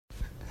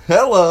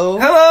Hello!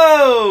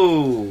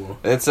 Hello!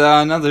 It's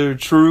another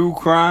true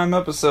crime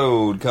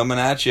episode coming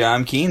at you.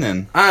 I'm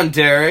Keenan. I'm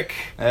Derek.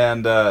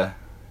 And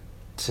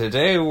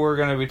today we're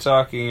going to be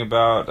talking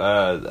about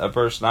a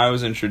person I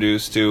was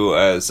introduced to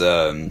as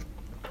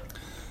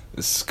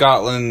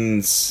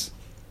Scotland's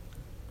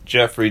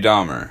Jeffrey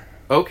Dahmer.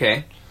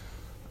 Okay.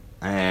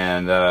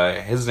 And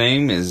his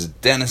name is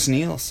Dennis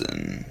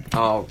Nilsen.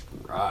 All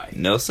right.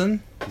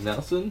 Nilsen?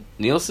 Nelson?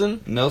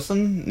 Nilsen?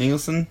 Nilsen?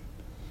 Nilsen?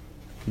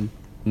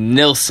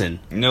 Nilsen.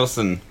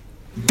 Nilsen.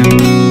 True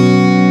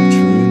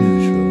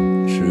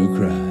Neutral, True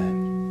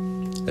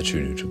Crime. A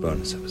True Neutral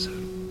bonus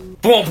episode.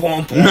 Boom,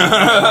 boom, boom.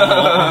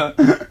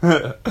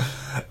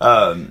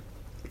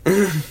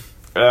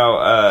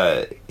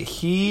 Now,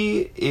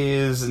 he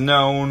is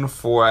known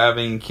for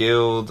having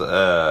killed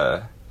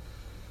at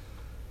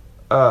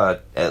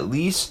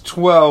least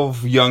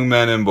 12 young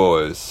men and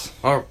boys.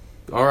 All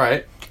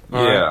right.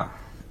 Yeah.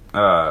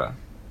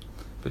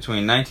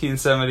 Between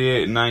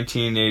 1978 and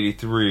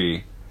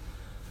 1983.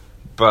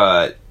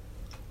 But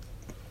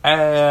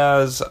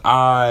as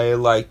I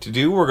like to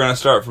do, we're going to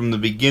start from the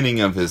beginning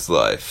of his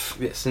life.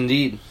 Yes,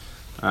 indeed.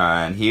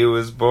 And he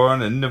was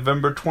born on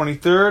November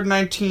 23rd,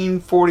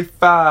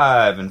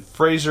 1945 in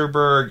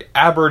Fraserburgh,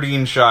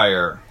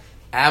 Aberdeenshire.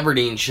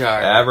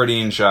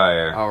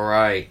 Aberdeenshire. All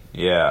right.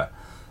 Yeah.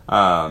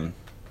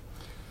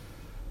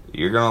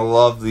 You're going to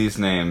love these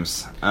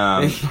names.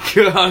 I'm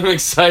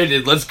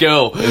excited. Let's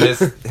go.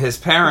 His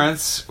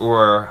parents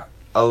were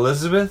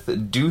Elizabeth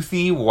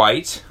Duthie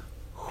White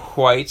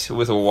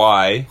with a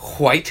Y.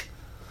 White.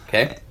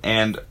 Okay.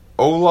 And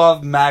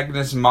Olav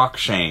Magnus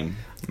Moksheim.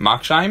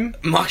 Moksheim?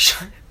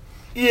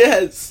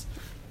 Yes.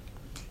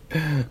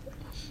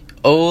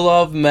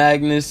 Olav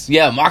Magnus.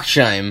 Yeah,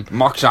 Moksheim.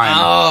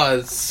 Oh,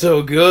 it's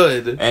so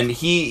good. And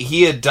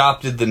he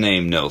adopted the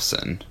name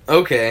Nilsen.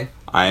 Okay.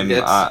 I'm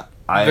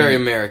very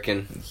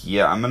American.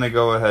 Yeah, I'm going to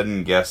go ahead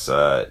and guess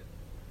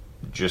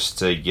just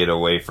to get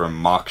away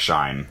from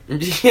Moksheim.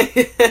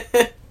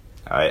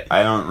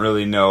 I don't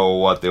really know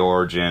what the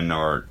origin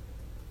or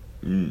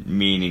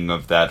meaning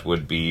of that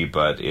would be,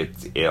 but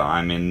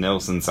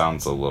Nilsen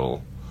sounds a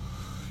little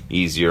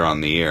easier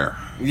on the ear.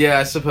 Yeah,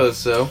 I suppose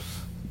so.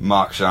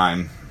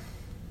 Moksheim.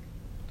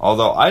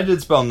 Although I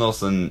did spell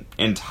Nilsen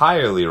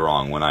entirely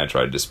wrong when I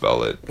tried to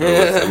spell it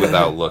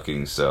without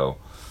looking, so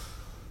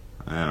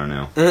I don't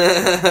know.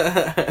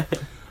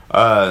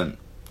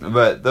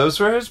 But those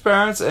were his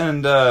parents,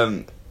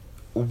 and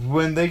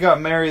when they got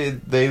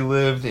married, they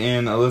lived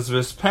in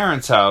Elizabeth's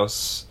parents'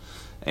 house,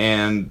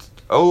 and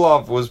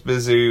Olaf was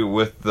busy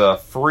with the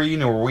Free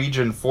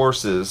Norwegian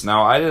Forces.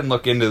 Now, I didn't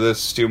look into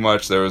this too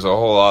much. There was a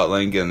whole lot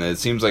link, and it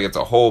seems like it's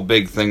a whole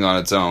big thing on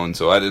its own,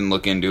 so I didn't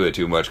look into it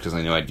too much because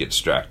I knew I'd get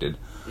distracted.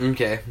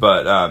 Okay.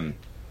 But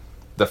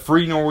the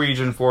Free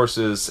Norwegian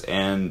Forces,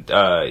 and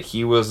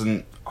he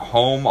wasn't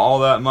home all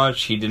that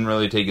much. He didn't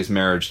really take his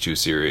marriage too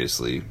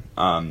seriously.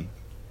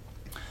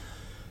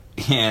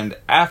 And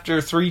after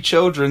 3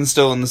 children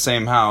still in the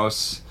same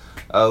house,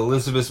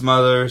 Elizabeth's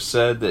mother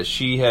said that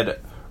she had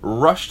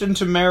rushed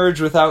into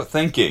marriage without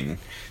thinking.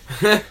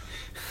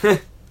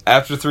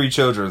 After 3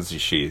 children,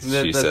 she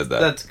said that.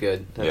 That's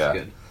good.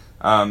 That's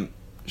good.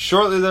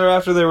 Shortly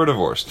thereafter, they were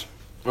divorced.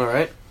 All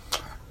right.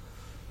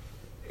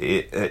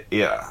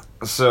 Yeah.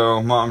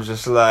 So mom's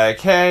just like,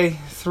 hey,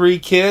 3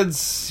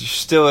 kids, you're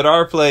still at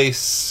our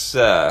place.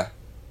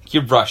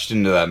 You rushed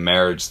into that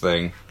marriage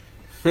thing.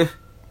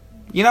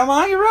 You know,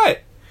 Ma, you're right.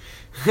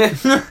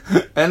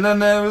 And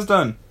then it was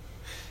done.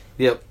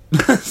 Yep.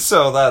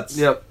 So that's...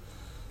 Yep.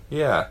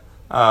 Yeah.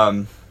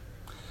 And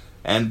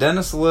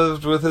Dennis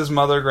lived with his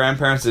mother,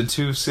 grandparents, and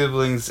 2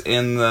 siblings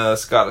in the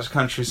Scottish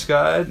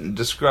countryside, and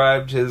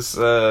described his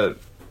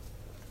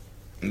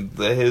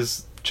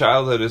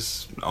childhood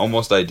as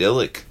almost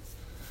idyllic.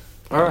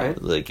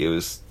 Alright. Like, it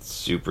was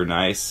super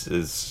nice.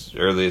 His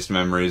earliest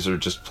memories are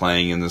just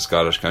playing in the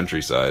Scottish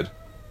countryside.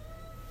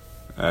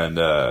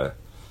 And,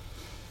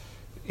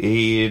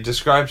 he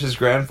described his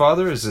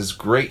grandfather as his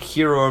great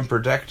hero and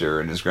protector,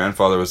 and his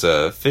grandfather was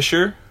a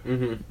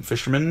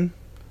fisherman,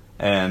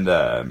 and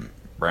but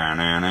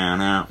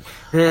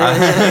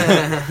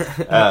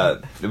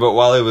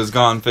while he was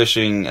gone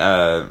fishing,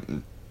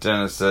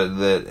 Dennis said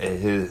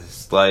that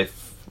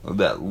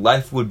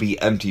life would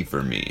be empty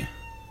for me.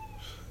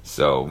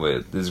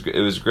 So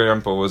his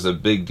grandpa was a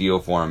big deal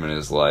for him in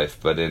his life,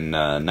 but in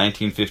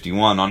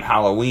 1951 on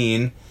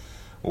Halloween,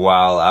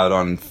 while out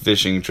on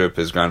fishing trip,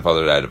 his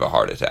grandfather died of a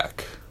heart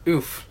attack.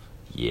 Oof.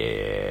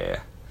 Yeah.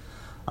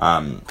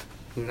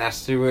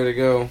 Nasty way to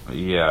go.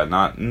 Yeah,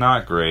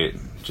 not great.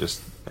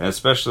 Just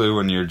especially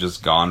when you're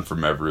just gone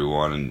from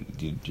everyone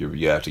and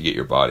you have to get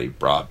your body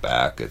brought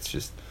back. It's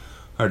just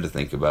hard to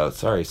think about.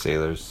 Sorry,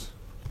 sailors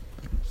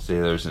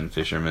and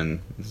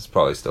fishermen. This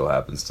probably still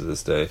happens to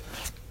this day.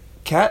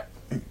 Cat,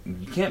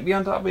 you can't be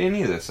on top of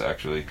any of this.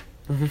 Actually,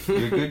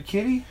 you're a good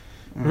kitty.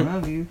 I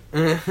love you.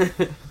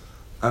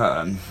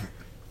 But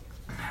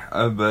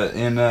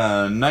in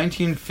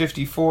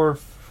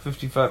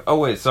 1954-55... Oh,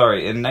 wait,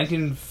 sorry. In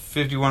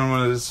 1951,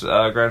 when his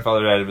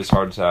grandfather died of his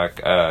heart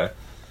attack,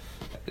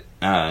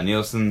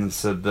 Nilsen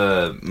said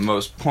the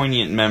most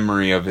poignant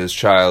memory of his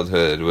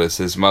childhood was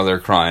his mother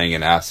crying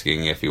and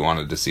asking if he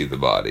wanted to see the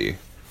body.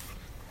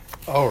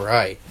 All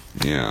right.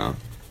 Yeah.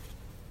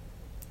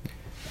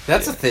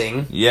 That's a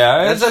thing.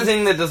 Yeah. That's a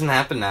thing that doesn't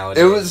happen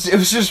nowadays. It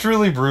was just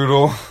really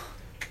brutal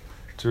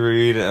to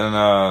read.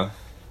 And,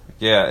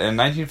 in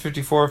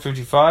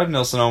 1954-55,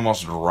 Nilsen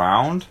almost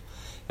drowned.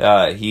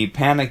 He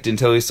panicked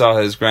until he saw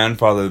his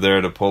grandfather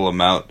there to pull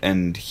him out,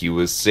 and he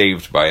was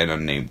saved by an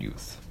unnamed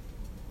youth.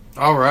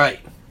 All right.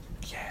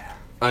 Yeah.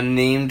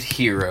 Unnamed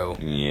hero.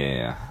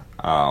 Yeah.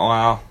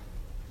 Well.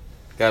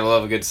 Gotta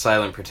love a good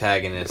silent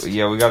protagonist.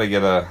 Yeah, we gotta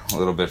get a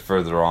little bit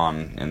further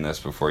on in this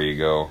before you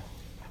go.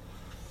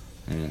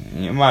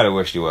 You might have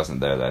wished he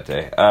wasn't there that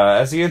day.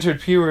 As he entered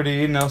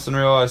puberty, Nilsen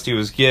realized he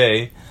was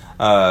gay.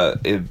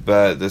 But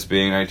this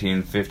being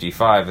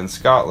 1955 in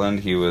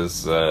Scotland, he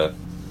was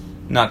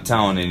not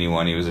telling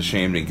anyone. He was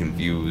ashamed and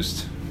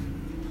confused.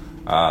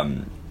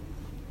 That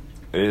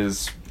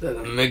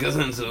doesn't make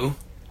sense, though.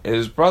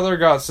 His brother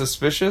got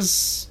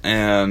suspicious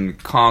and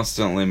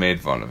constantly made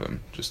fun of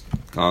him. Just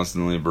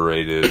constantly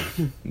berated,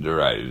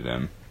 derided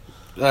him.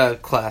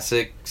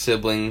 Classic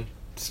sibling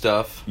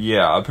stuff.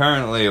 Yeah,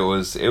 apparently it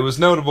was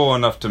notable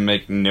enough to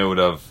make note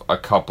of a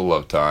couple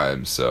of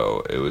times,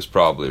 so it was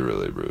probably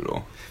really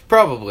brutal.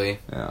 Probably.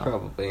 Yeah.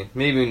 Probably.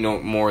 Maybe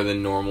more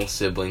than normal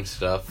sibling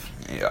stuff.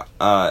 Yeah.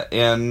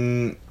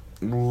 And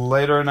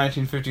later in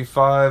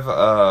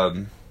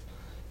 1955,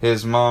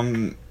 his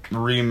mom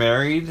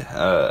remarried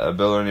a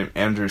builder named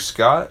Andrew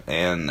Scott,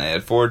 and they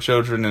had 4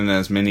 children in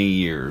as many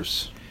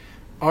years.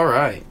 All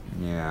right.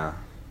 Yeah.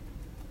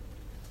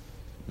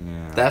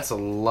 Yeah. That's a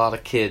lot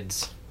of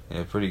kids.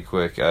 Yeah, pretty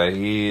quick.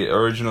 He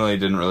originally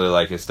didn't really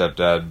like his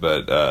stepdad,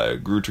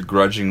 but grew to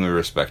grudgingly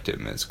respect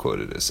him, as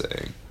quoted as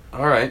saying.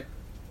 All right.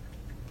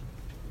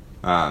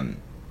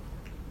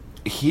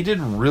 He did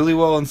really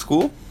well in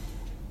school.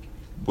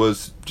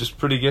 Was just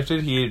pretty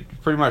gifted. He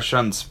pretty much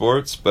shunned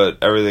sports, but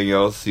everything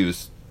else he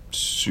was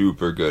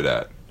super good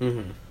at.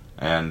 Mm-hmm.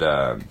 And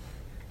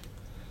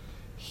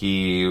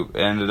he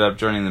ended up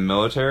joining the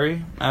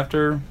military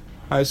after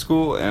high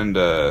school, and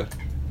I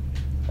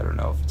don't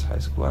know if it's high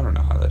school. I don't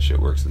know how that shit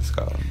works in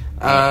Scotland.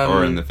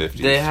 Or in the 50s,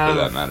 for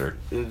that matter.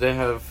 They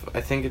have,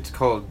 I think it's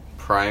called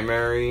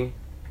primary,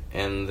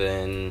 and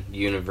then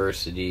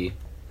university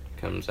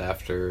comes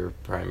after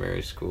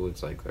primary school.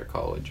 It's like their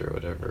college or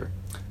whatever.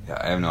 Yeah,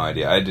 I have no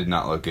idea. I did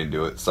not look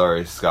into it.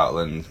 Sorry,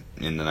 Scotland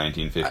in the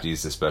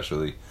 1950s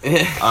especially.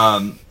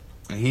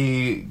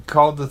 He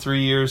called the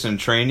 3 years in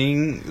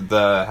training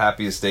the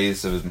happiest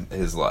days of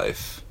his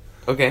life.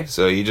 Okay.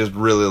 So he just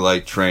really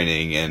liked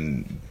training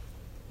and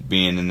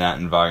being in that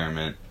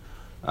environment.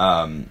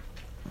 After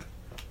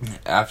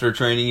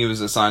training, he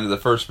was assigned to the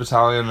 1st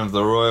Battalion of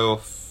the Royal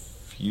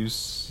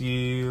Fusiliers.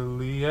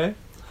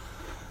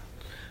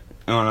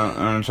 I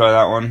wanna try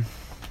that one.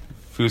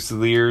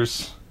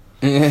 Fusiliers.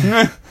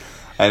 I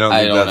don't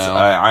know.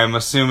 I'm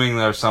assuming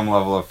there's some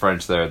level of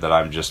French there that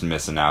I'm just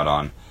missing out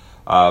on.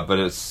 But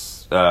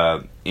it's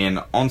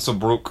in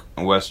Onselbruck,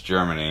 West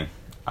Germany.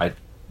 I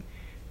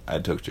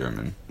took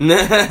German.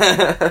 German?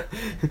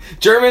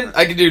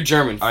 I can do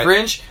German.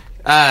 French?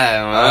 I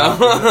don't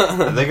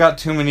know. They got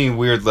too many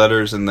weird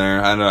letters in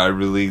there.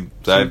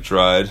 I've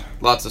tried.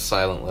 Lots of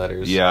silent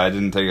letters. Yeah, I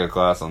didn't take a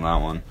class on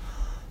that one.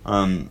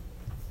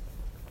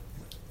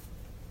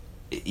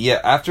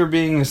 Yeah, after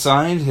being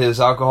assigned,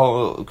 his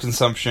alcohol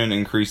consumption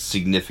increased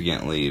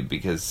significantly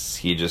because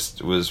he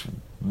just was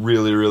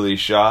really, really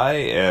shy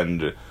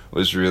and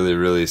was really,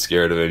 really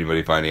scared of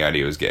anybody finding out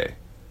he was gay.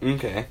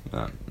 Okay.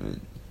 There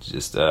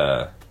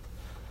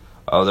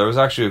was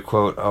actually a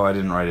quote. Oh, I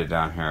didn't write it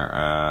down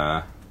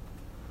here.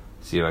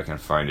 See if I can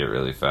find it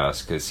really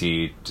fast, because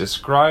he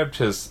described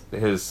his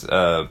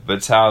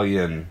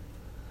battalion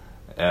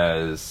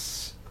as...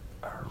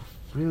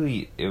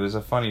 Really, it was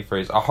a funny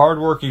phrase. A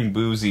hardworking,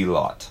 boozy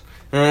lot.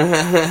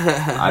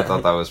 I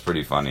thought that was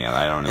pretty funny, and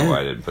I don't know why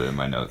I didn't put it in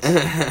my notes.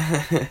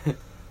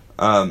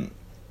 But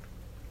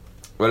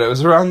it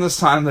was around this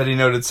time that he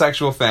noted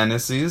sexual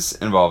fantasies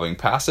involving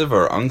passive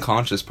or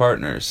unconscious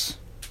partners.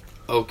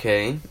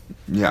 Okay.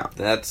 Yeah.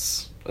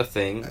 That's a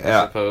thing,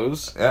 I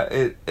suppose. Yeah,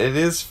 it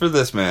is for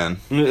this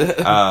man.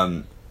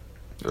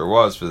 Or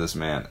was for this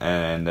man.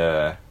 And,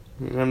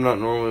 I'm not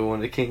normally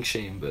one to kink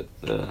shame, but...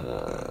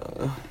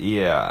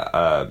 he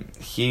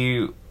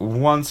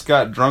once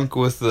got drunk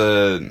with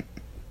a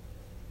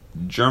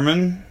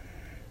German.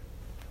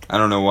 I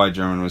don't know why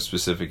German was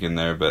specific in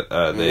there, but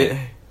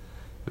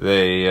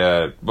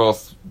they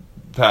both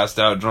passed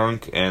out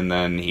drunk, and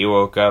then he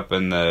woke up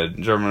and the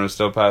German was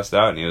still passed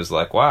out, and he was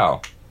like,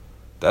 wow,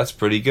 that's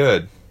pretty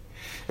good.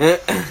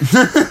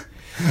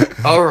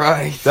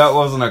 Alright. That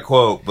wasn't a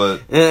quote,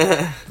 but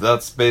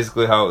that's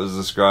basically how it was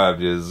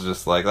described. It was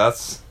just like,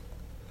 that's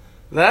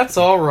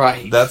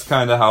alright. That's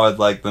kind of how I'd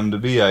like them to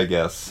be, I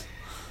guess.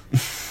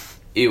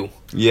 Ew.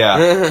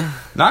 Yeah.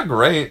 Not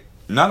great.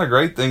 Not a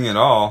great thing at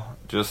all.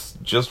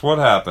 Just what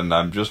happened.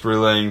 I'm just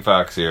relaying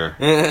facts here.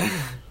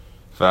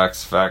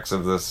 Facts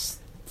of this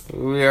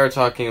We are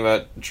talking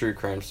about true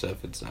crime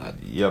stuff. It's not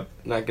Yep.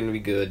 not going to be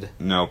good.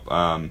 Nope.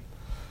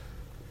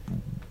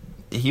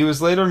 He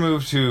was later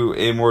moved to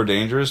a more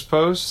dangerous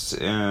post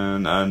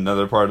in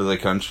another part of the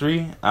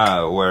country,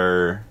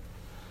 where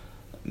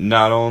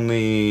not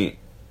only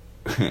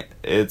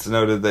it's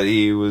noted that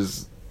he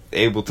was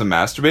able to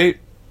masturbate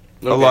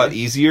a lot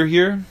easier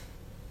here.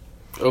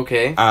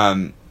 Okay.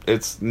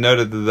 It's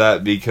noted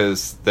that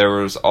because there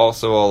was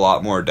also a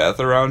lot more death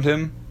around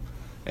him,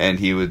 and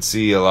he would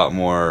see a lot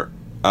more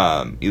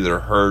either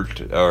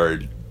hurt or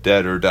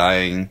dead or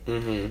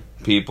dying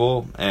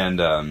people,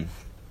 and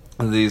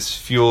these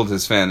fueled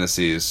his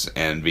fantasies,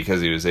 and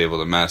because he was able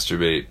to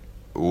masturbate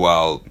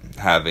while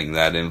having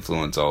that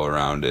influence all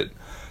around it,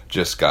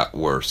 just got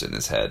worse in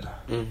his head.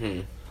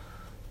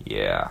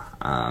 Yeah.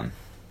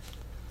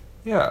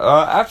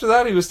 After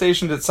that, he was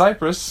stationed at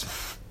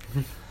Cyprus,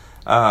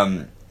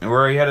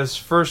 where he had his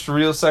first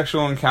real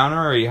sexual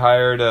encounter. He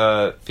hired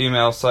a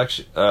female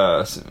sex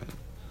worker.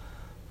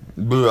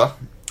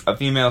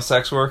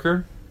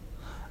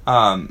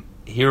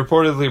 He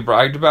reportedly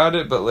bragged about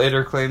it, but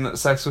later claimed that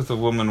sex with a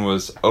woman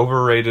was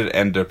overrated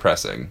and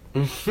depressing.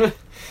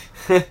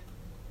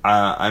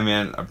 I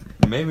mean,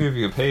 maybe if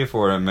you could pay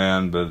for it,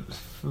 man, but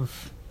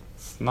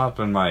it's not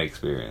been my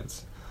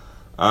experience.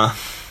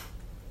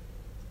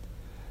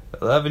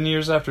 11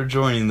 years after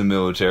joining the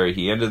military,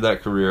 he ended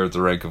that career at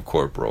the rank of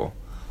corporal.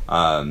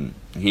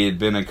 He had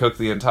been a cook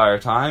the entire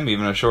time,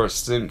 even a short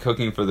stint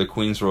cooking for the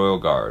Queen's Royal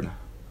Guard.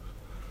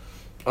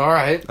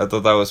 Alright. I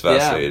thought that was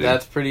fascinating. Yeah,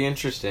 that's pretty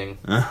interesting.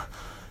 Yeah.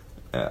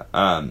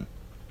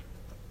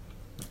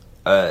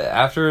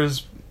 After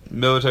his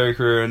military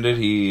career ended,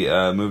 he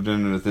moved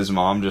in with his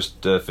mom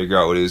just to figure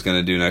out what he was going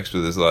to do next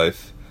with his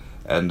life.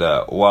 And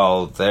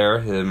while there,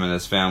 him and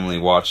his family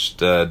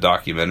watched a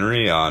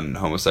documentary on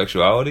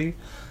homosexuality.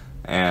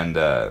 And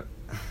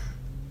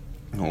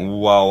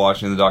while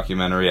watching the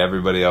documentary,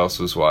 everybody else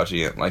was watching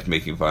it, like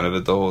making fun of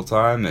it the whole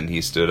time. And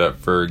he stood up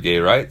for gay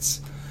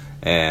rights.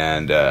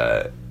 And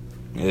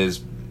his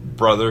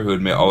brother, who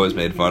had always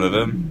made fun of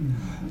him,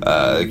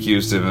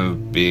 accused him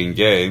of being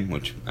gay,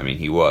 which, I mean,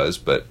 he was,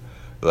 but,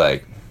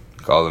 like,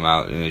 called him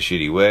out in a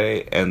shitty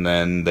way, and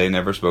then they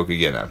never spoke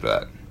again after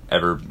that.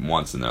 Ever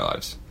once in their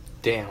lives.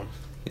 Damn.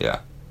 Yeah.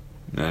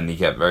 And he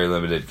kept very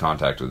limited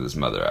contact with his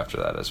mother after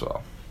that as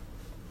well.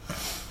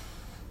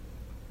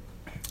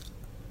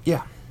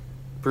 Yeah.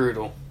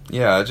 Brutal.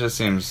 Yeah, it just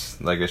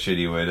seems like a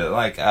shitty way to,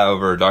 like,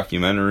 over a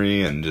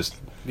documentary and just,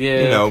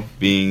 yeah, you know,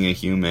 being a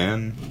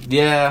human.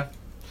 Yeah.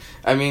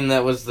 I mean,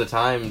 that was the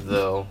time,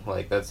 though.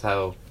 Like, that's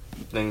how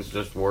things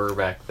just were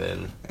back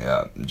then.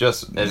 Yeah,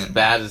 just... As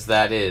bad as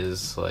that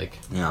is, like...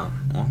 Yeah,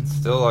 well, it's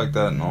still like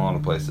that in a lot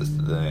of places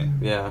today.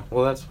 Yeah,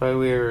 well, that's why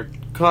we're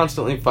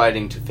constantly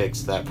fighting to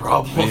fix that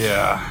problem.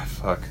 Yeah,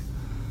 fuck.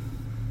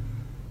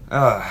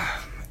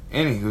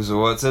 Anywho, so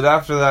what's it?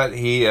 After that,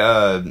 he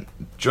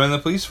joined the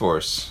police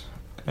force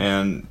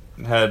and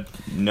had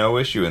no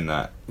issue in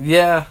that.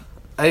 Yeah,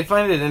 I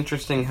find it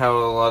interesting how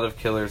a lot of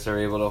killers are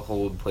able to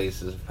hold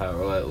places of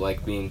power,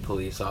 like being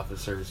police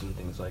officers and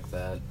things like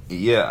that.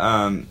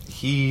 Yeah,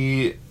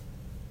 he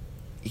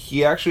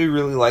actually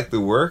really liked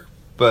the work,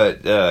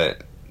 but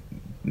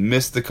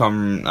missed the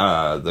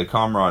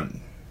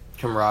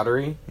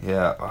camaraderie.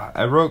 Yeah,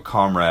 I wrote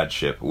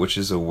comradeship, which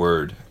is a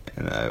word,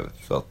 and I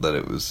felt that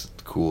it was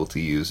cool to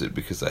use it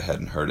because I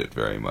hadn't heard it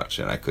very much,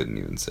 and I couldn't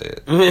even say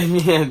it.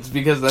 Yeah, it's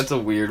because that's a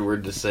weird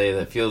word to say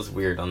that feels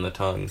weird on the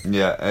tongue.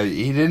 Yeah,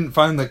 he didn't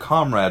find the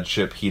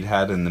comradeship he'd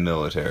had in the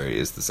military,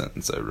 is the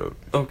sentence I wrote.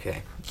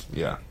 Okay.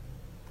 Yeah.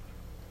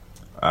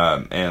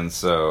 And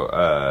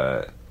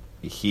so,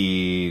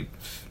 he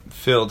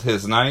filled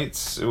his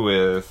nights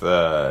with,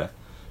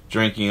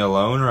 drinking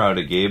alone or out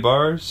at gay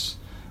bars,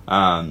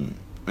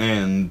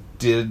 and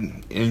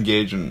did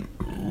engage in...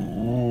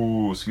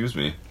 Ooh, excuse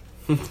me.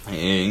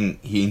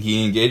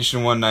 He engaged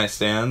in one-night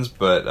stands,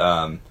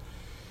 but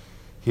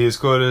he is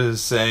quoted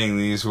as saying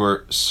these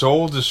were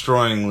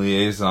soul-destroying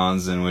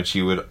liaisons in which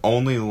he would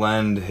only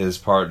lend his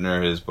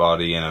partner his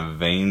body in a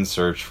vain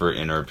search for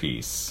inner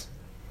peace.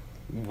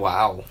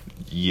 Wow.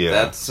 Yeah.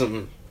 That's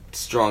some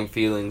strong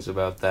feelings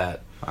about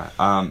that.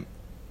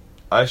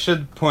 I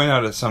should point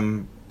out at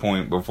some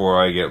point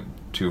before I get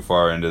too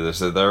far into this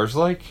that there's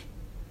like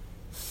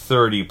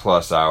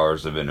 30-plus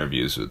hours of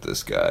interviews with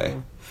this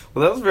guy.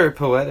 Well, that was very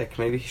poetic.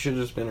 Maybe he should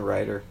have just been a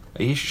writer.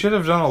 He should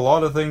have done a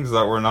lot of things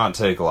that were not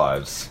take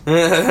lives.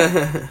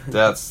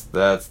 That's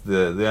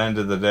the end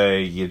of the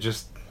day. You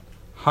just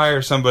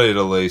hire somebody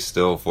to lay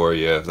still for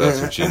you if that's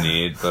what you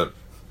need, but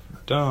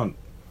don't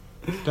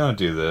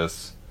do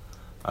this.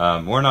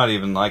 We're not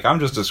even, like, I'm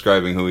just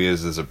describing who he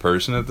is as a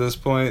person at this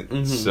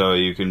point, so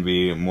you can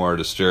be more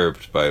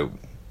disturbed by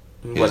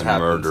his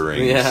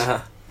murderings.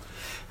 Yeah.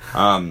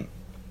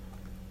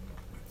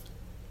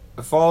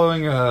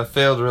 Following a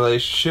failed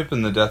relationship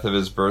and the death of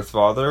his birth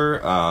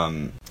father,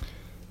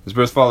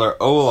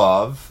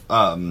 Olav,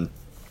 after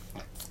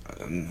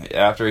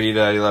he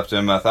died, he left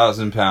him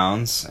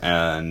 £1,000,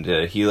 and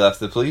he left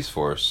the police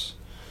force.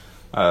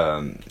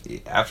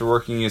 After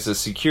working as a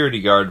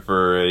security guard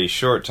for a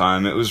short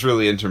time, it was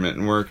really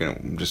intermittent work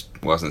and it just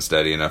wasn't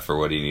steady enough for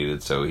what he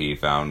needed, so he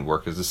found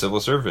work as a civil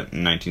servant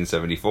in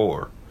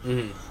 1974.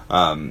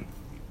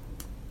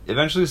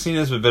 Eventually seen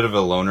as a bit of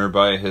a loner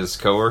by his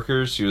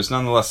coworkers, he was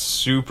nonetheless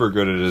super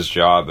good at his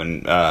job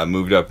and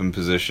moved up in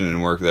position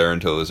and worked there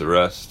until his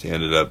arrest. He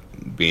ended up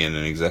being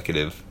an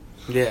executive.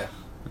 Yeah.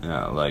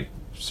 Yeah, like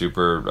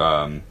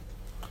super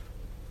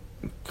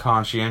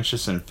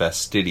conscientious and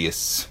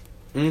fastidious.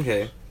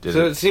 Okay.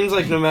 It seems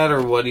like no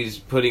matter what he's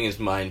putting his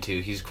mind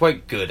to, he's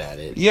quite good at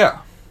it. Yeah.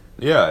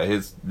 Yeah,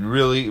 he's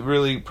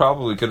really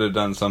probably could have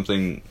done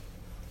something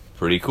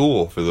pretty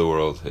cool for the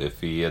world if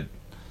he had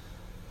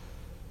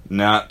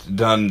not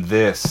done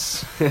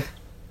this. In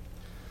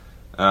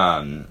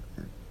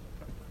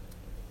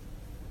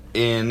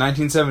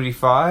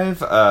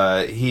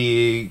 1975,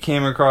 he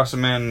came across a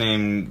man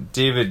named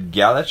David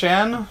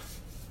Gallichan.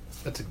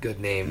 That's a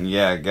good name.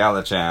 Yeah,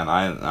 Gallichan.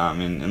 I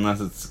mean,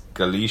 unless it's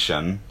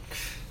Galician.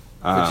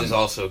 Which is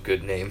also a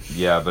good name.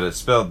 Yeah, but it's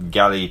spelled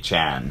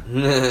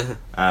Gallichan.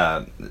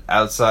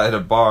 Outside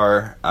a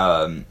bar,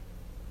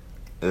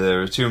 there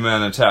were two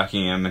men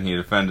attacking him, and he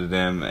defended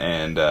him,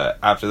 and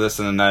after this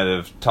and a night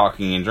of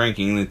talking and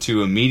drinking, the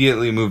two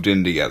immediately moved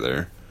in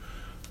together.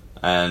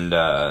 And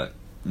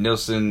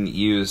Nilsen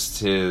used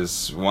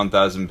his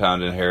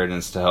 1,000-pound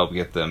inheritance to help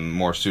get them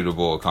more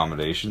suitable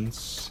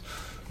accommodations.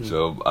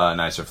 So,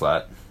 nicer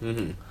flat.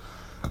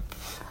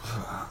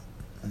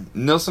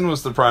 Nilsen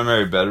was the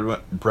primary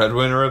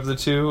breadwinner of the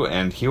two,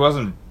 and he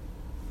wasn't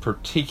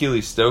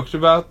particularly stoked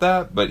about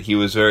that, but he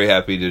was very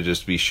happy to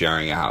just be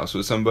sharing a house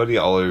with somebody.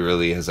 All he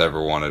really has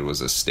ever wanted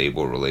was a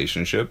stable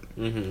relationship.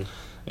 And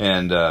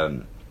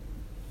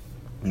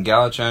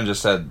Gallichan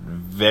just had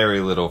very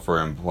little for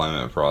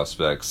employment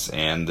prospects,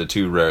 and the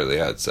two rarely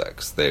had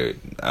sex.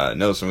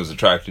 Nilsen was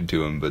attracted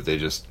to him, but they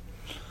just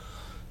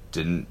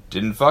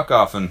didn't fuck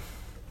often.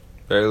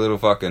 Very little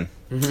fucking.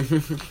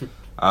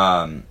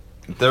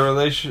 Their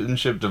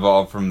relationship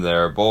devolved from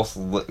there, both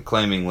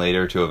claiming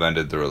later to have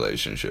ended the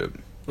relationship.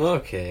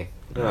 Okay,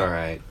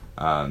 alright.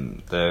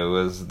 There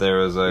was a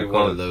quote,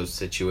 one of those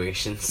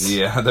situations.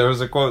 Yeah, there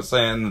was a quote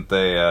saying that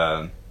they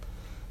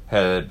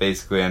had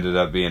basically ended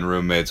up being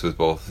roommates with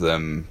both of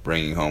them,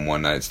 bringing home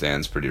one-night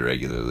stands pretty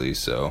regularly,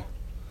 so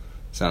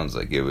sounds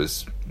like it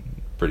was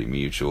pretty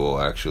mutual,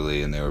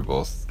 actually, and they were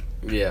both...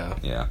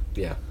 Yeah.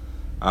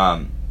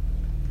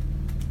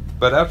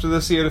 But after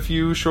this, he had a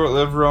few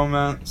short-lived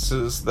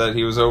romances that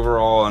he was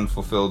overall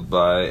unfulfilled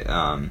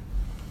by,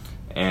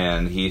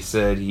 and he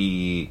said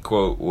he,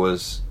 quote,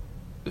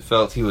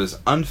 felt he was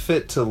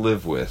unfit to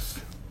live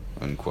with,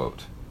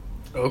 unquote.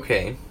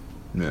 Okay.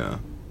 Yeah.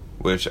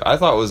 Which I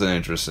thought was an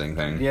interesting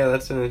thing. Yeah,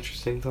 that's an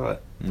interesting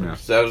thought. Yeah.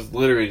 I was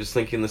literally just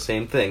thinking the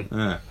same thing.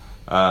 Yeah.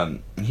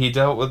 He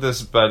dealt with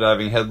this by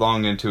diving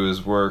headlong into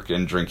his work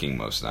and drinking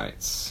most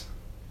nights.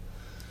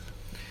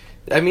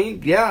 I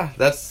mean, yeah,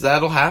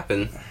 that'll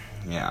happen.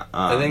 Yeah.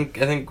 I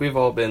think we've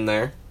all been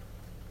there.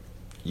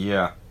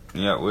 Yeah.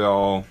 Yeah, we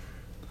all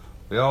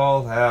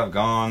have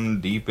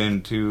gone deep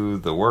into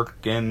the work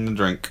and the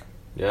drink.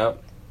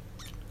 Yep.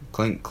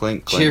 Clink,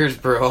 clink, clink. Cheers,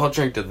 bro. I'll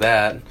drink to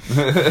that.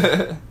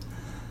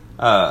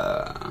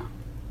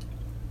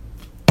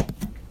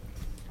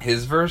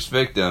 His first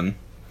victim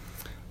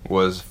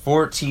was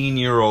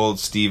 14-year-old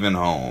Stephen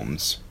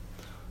Holmes,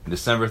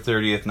 December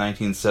 30th,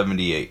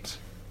 1978.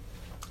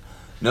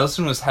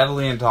 Nilsen was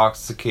heavily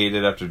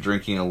intoxicated after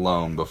drinking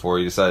alone before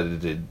he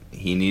decided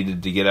he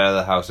needed to get out of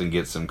the house and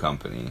get some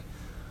company.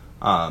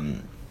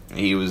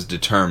 He was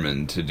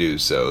determined to do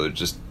so,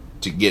 just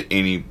to get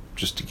any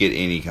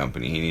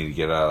company. He needed to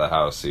get out of the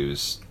house. He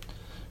was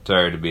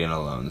tired of being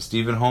alone.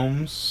 Stephen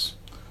Holmes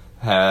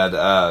had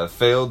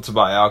failed to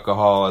buy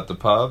alcohol at the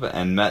pub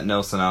and met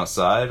Nilsen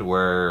outside,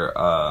 where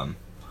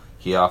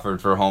he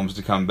offered for Holmes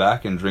to come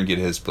back and drink at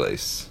his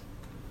place.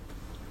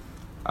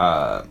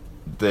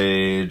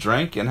 They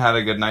drank and had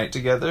a good night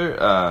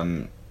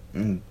together.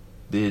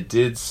 They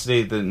did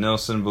state that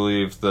Nilsen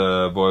believed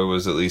the boy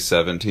was at least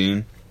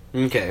 17.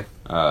 Okay.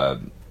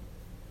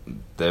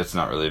 That's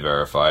not really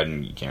verified,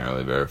 and you can't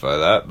really verify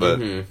that, but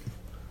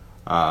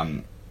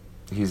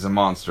he's a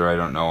monster. I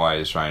don't know why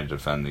he's trying to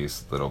defend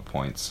these little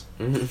points.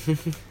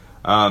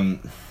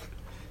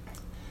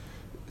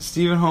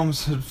 Stephen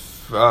Holmes had...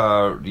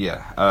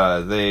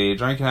 they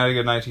drank and had a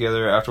good night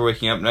together. After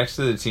waking up next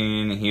to the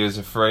teen, he was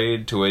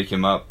afraid to wake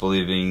him up,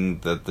 believing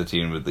that the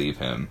teen would leave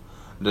him.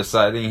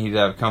 Deciding he'd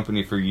have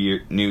company for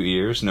New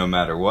Year's, no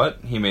matter what,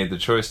 he made the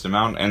choice to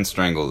mount and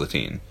strangle the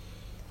teen.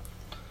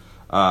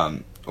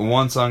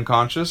 Once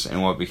unconscious,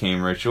 in what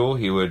became ritual,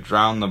 he would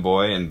drown the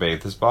boy and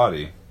bathe his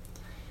body.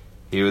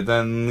 He would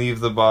then leave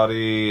the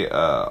body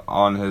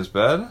on his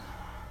bed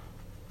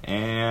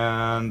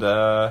and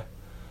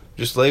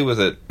just lay with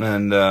it.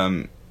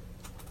 And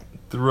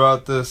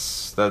throughout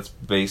this, that's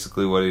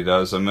basically what he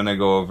does. I'm going to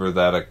go over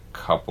that a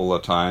couple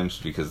of times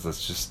because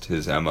that's just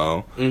his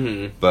MO.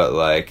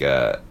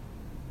 But,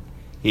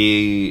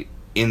 he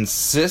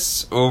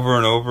insists over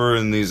and over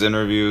in these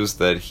interviews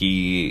that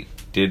he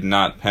did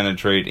not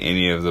penetrate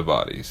any of the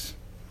bodies.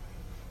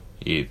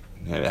 He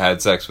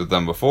had sex with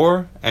them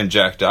before and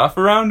jacked off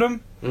around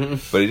them,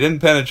 but he didn't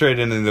penetrate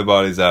any of the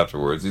bodies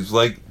afterwards. He's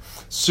like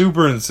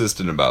super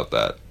insistent about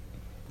that.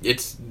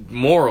 It's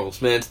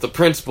morals, man. It's the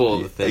principle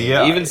of the thing.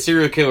 Yeah. Even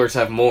serial killers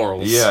have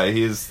morals. Yeah,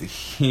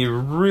 he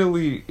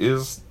really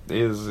is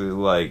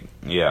like,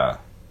 yeah.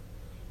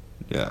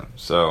 Yeah,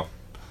 so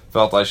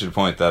felt I should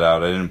point that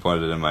out. I didn't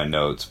point it in my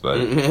notes, but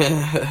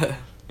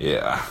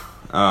yeah.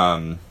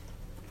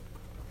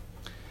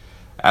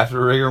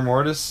 After rigor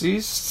mortis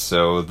ceased,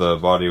 so the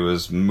body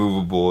was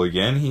movable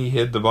again, he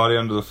hid the body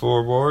under the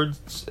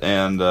floorboards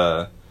and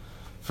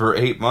for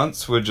 8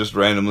 months would just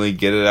randomly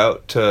get it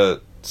out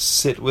to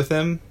sit with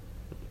him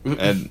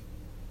and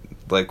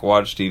like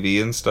watch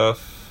TV and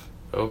stuff.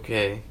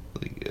 Okay.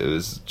 Like, it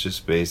was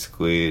just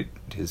basically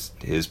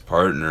his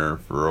partner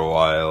for a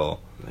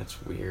while.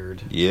 That's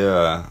weird.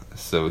 Yeah,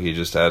 so he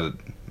just had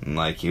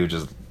like he would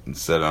just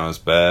sit on his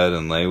bed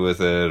and lay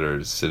with it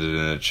or sit it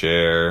in a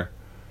chair.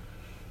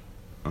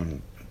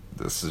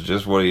 This is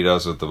just what he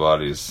does with the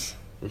bodies.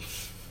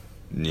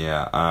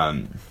 Yeah,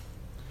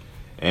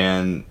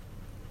 and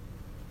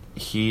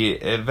he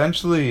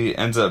eventually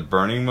ends up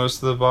burning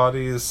most of the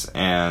bodies,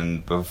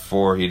 and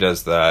before he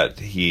does that,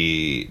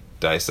 he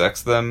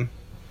dissects them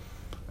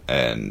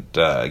and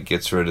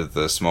gets rid of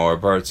the smaller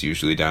parts,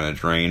 usually down a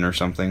drain or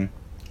something.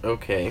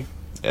 Okay.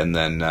 And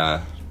then,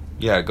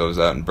 goes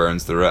out and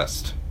burns the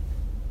rest.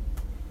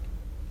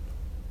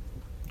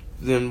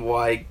 Then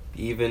why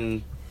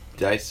even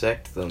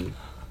dissect them?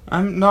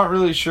 I'm not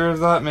really sure of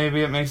that.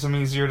 Maybe it makes them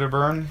easier to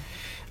burn.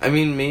 I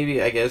mean,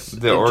 maybe, I guess...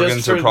 The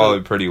organs are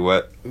probably pretty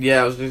wet.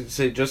 Yeah, I was going to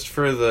say, just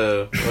for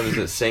the,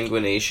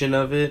 sanguination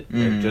of it,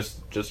 or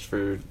just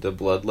for the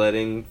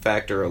bloodletting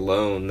factor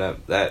alone,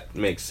 that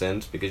makes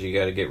sense, because you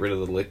gotta get rid of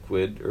the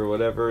liquid or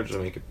whatever to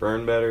make it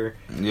burn better.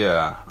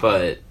 Yeah.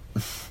 But,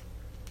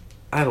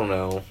 I don't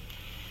know.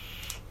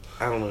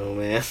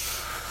 Man.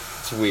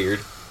 It's weird.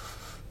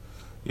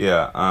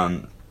 Yeah,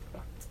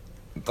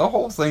 the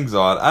whole thing's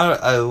odd.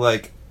 I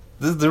like...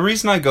 The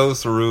reason I go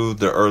through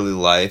the early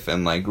life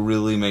and, like,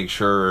 really make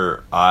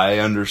sure I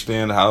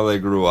understand how they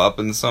grew up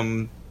in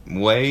some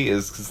way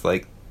is because,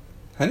 like,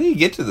 how do you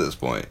get to this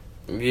point?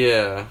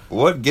 Yeah.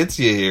 What gets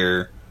you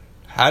here?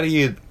 How do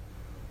you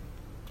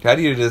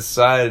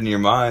decide in your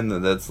mind that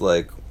that's,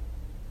 like,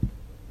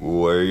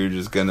 where you're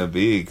just gonna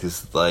be?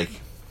 Because,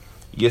 like,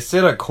 you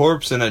sit a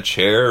corpse in a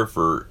chair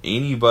for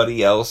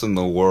anybody else in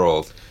the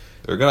world,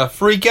 they're gonna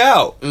freak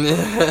out. And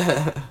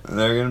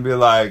they're gonna be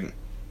like...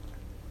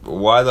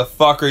 Why the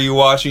fuck are you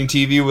watching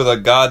TV with a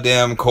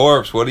goddamn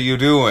corpse? What are you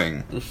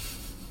doing?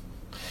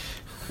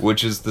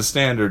 Which is the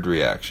standard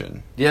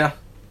reaction. Yeah.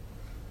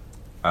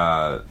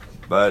 But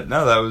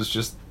no, that was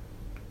just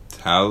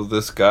how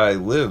this guy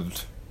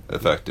lived,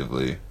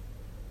 effectively.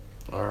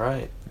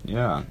 Alright.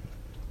 Yeah.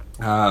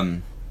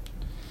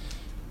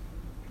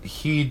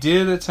 He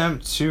did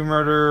attempt to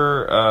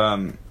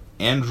murder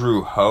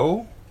Andrew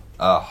Ho,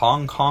 a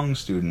Hong Kong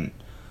student.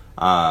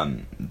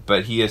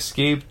 But he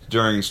escaped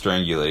during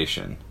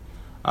strangulation.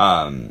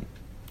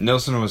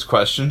 Nilsen was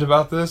questioned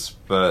about this,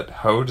 but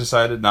Ho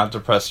decided not to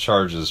press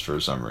charges for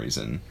some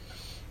reason.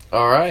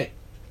 Alright.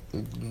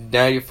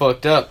 Now you're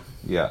fucked up.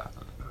 Yeah.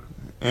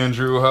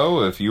 Andrew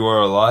Ho, if you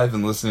are alive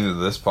and listening to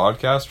this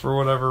podcast for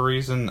whatever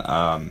reason,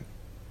 I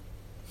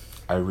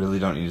really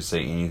don't need to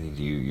say anything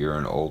to you. You're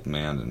an old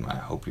man, and I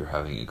hope you're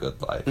having a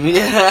good life.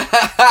 Yeah.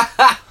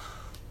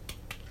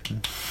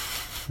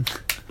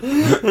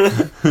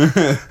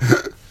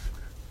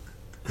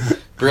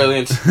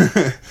 Brilliant.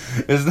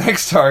 His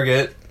next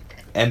target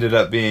ended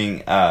up being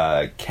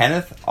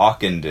Kenneth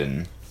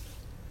Ockenden.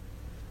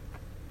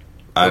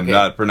 I'm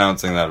not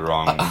pronouncing that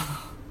wrong.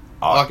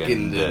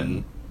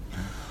 Ockenden.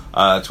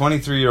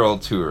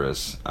 23-year-old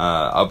tourist.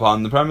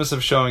 Upon the premise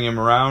of showing him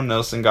around,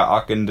 Nilsen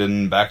got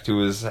Ockenden back to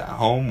his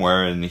home,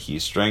 wherein he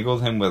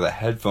strangled him with a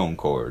headphone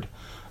cord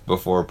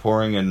before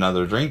pouring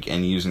another drink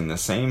and using the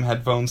same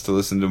headphones to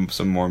listen to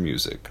some more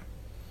music.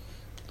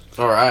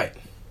 Alright.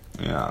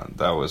 Yeah,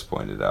 that was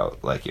pointed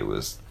out like it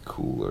was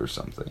cool or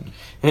something.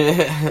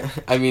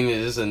 I mean, it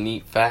is a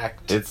neat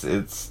fact.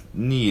 It's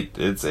neat.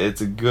 It's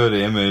a good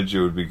image.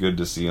 It would be good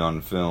to see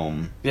on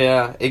film.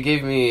 Yeah, it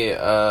gave me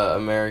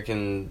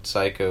American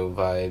Psycho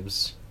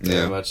vibes.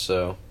 Very much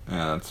so.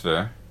 Yeah, that's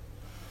fair.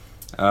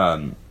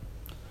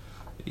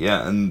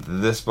 Yeah, and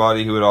this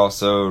body he would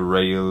also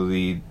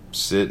regularly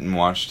sit and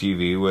watch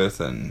TV with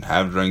and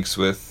have drinks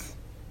with.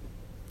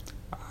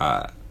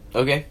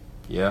 Okay.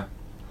 Yeah.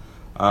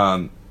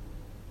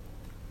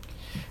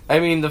 I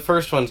mean, the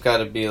first one's got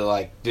to be,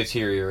 like,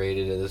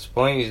 deteriorated at this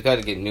point. He's got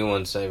to get new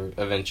ones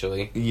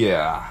eventually.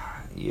 Yeah.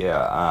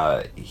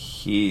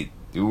 He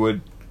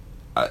would...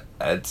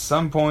 at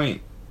some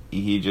point,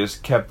 he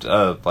just kept,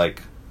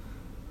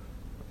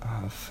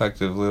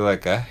 effectively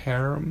like a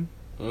harem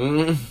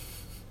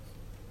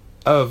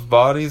of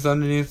bodies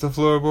underneath the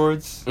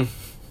floorboards.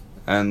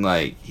 And,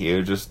 like, he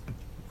would just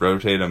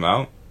rotate them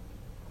out.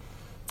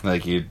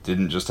 Like, he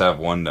didn't just have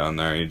one down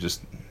there. He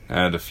just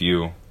had a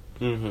few.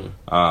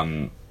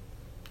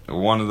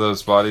 one of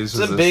those bodies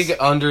It's was a big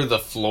under the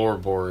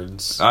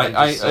floorboards.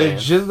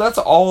 That's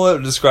all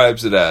it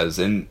describes it as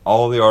in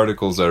all the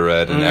articles I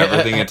read and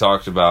everything it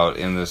talked about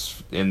in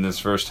this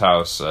first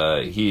house.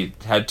 He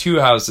had 2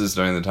 houses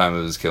during the time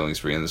of his killing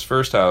spree. In this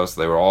first house,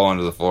 they were all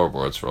under the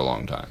floorboards for a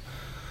long time,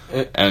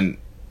 and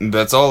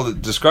that's all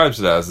it describes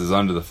it as is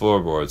under the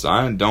floorboards.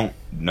 I don't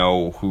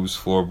know whose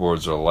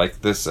floorboards are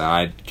like this, and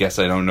I guess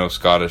I don't know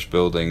Scottish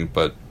building,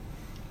 but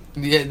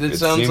yeah, that it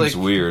sounds seems like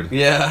weird.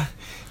 Yeah.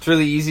 It's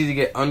really easy to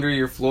get under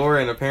your floor,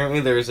 and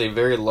apparently there is a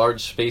very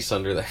large space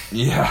under there.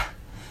 Yeah.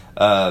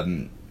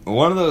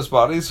 One of those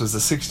bodies was a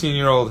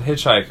 16-year-old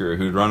hitchhiker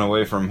who'd run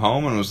away from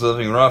home and was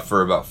living rough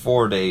for about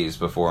 4 days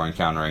before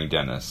encountering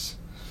Dennis.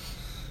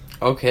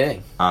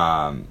 Okay.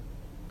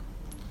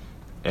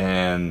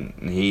 And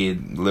he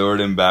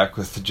lured him back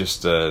with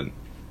just do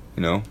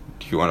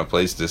you want a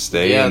place to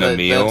stay and a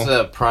meal? That's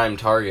a prime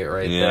target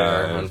right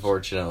there,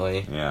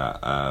 unfortunately.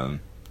 Yeah.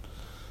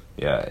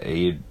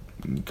 He'd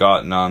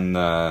gotten on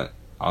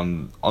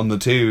the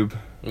tube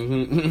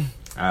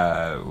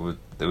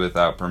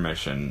without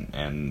permission,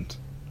 and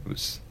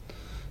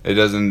it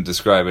doesn't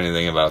describe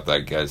anything about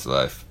that guy's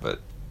life, but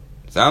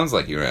it sounds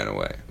like he ran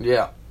away.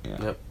 Yeah.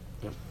 Yep.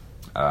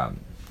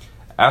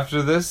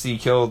 After this, he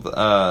killed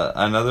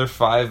another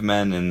 5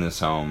 men in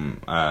this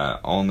home,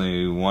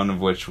 only one of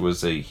which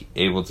was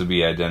able to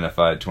be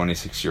identified,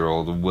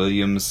 26-year-old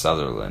William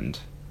Sutherland.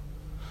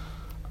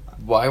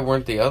 Why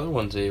weren't the other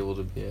ones able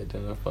to be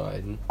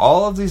identified?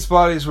 All of these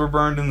bodies were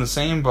burned in the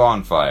same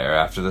bonfire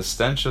after the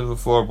stench of the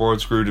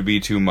floorboards grew to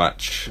be too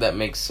much. That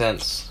makes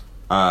sense.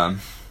 There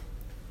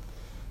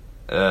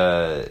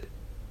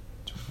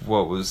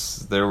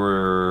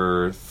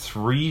were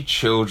 3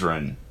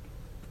 children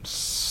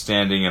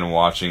standing and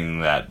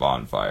watching that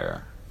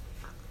bonfire.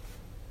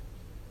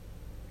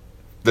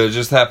 They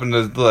just happened to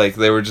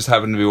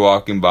happened to be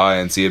walking by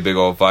and see a big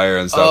old fire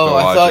and stuff. Oh,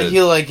 I thought he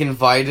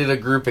invited a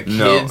group of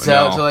kids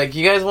out to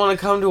you guys want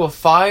to come to a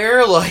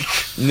fire?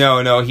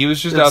 No, he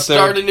was just out there.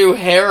 Start a new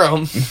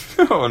harem.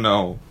 Oh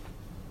no.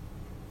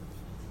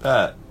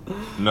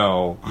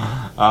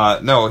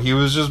 No, he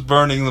was just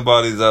burning the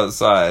bodies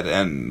outside,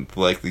 and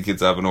the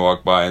kids happen to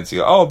walk by and see,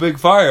 oh, big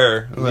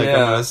fire. I'm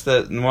gonna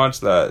sit and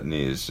watch that, and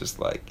he's just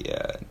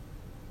yeah,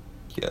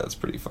 it's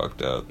pretty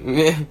fucked up.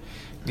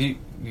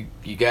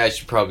 You guys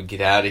should probably get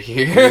out of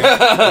here.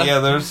 yeah,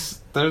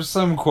 there's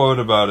some quote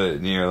about it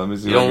in here. Let me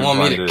see. You don't want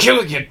me to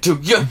kill you, do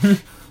you?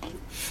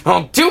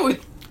 I'll do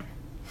it.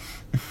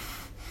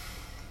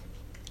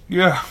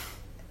 Yeah.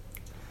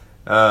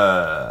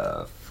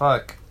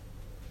 Fuck.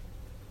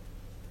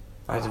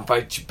 I'd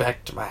invite you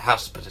back to my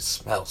house, but it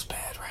smells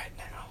bad right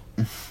now.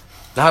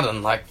 Not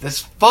unlike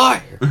this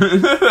fire.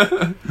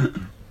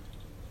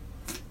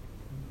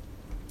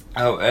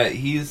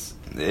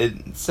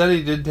 It said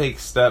he did take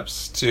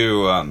steps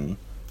to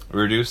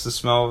reduce the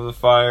smell of the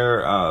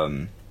fire.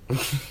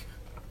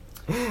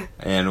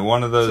 And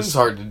one of those... Seems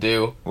hard to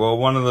do. Well,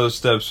 one of those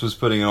steps was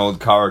putting an old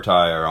car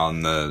tire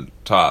on the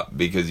top,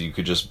 because you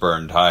could just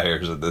burn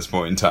tires at this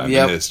point in time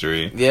in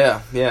history.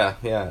 Yeah.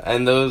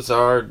 And they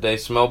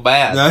smell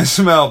bad. They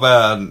smell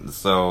bad,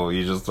 so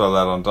you just throw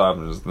that on top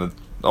and just... The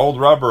old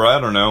rubber, I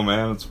don't know,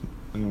 man. It's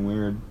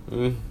weird.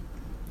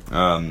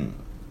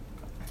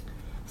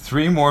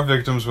 3 more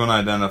victims were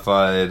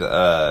identified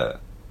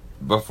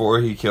before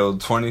he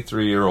killed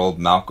 23-year-old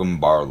Malcolm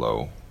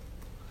Barlow.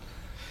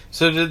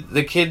 So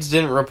the kids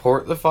didn't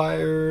report the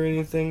fire or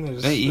anything?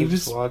 He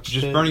was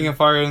just burning a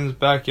fire in his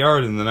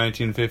backyard in the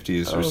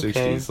 1950s or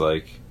 60s.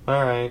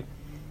 Alright.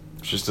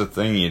 It's just a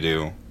thing you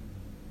do.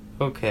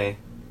 Okay.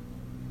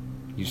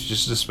 He's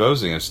just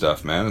disposing of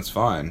stuff, man. It's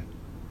fine.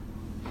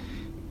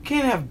 You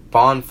can't have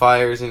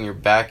bonfires in your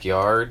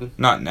backyard.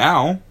 Not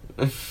now.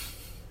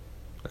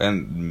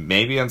 And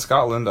maybe in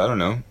Scotland, I don't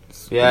know.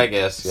 Yeah, I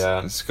guess,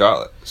 yeah.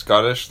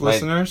 Scottish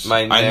listeners?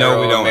 My I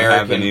know we don't American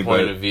have any,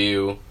 point of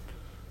view.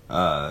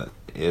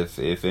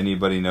 If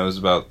anybody knows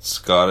about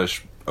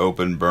Scottish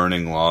open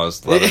burning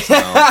laws, let us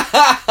know.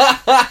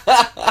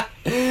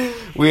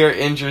 We are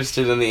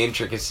interested in the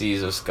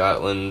intricacies of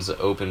Scotland's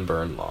open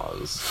burn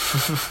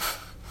laws.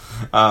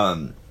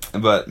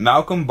 But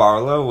Malcolm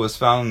Barlow was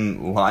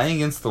found lying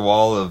against the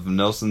wall of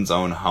Nilsen's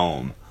own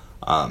home.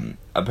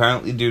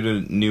 Apparently due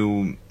to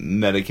new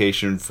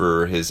medication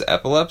for his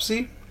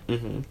epilepsy.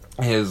 Mm-hmm.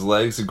 His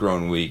legs had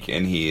grown weak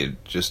and he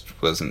just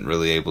wasn't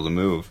really able to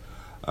move.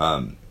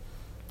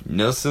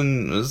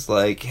 Nilsen was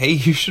like, hey,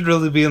 you should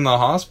really be in the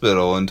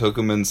hospital, and took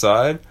him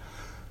inside,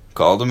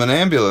 called him an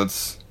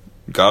ambulance,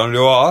 got him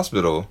to a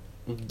hospital.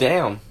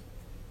 Damn.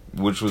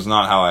 Which was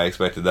not how I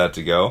expected that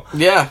to go.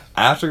 Yeah.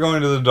 After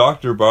going to the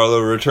doctor, Barlow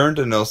returned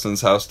to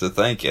Nilsen's house to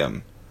thank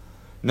him.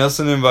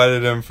 Nilsen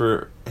invited him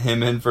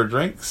in for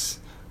drinks.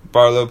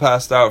 Barlow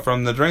passed out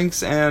from the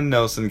drinks, and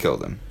Nilsen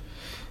killed him.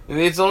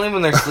 It's only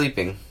when they're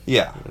sleeping.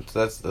 Yeah.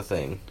 That's the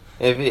thing.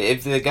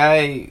 If the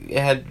guy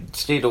had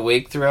stayed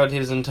awake throughout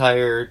his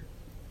entire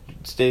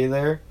stay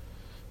there,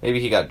 maybe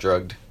he got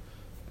drugged.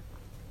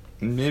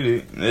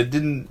 Maybe. It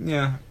didn't,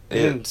 yeah.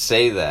 It didn't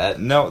say that.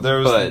 No,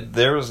 there's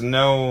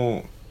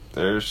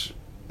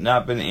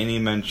not been any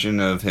mention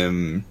of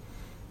him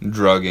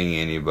drugging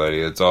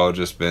anybody. It's all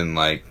just been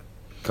like,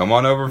 come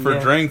on over for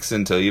drinks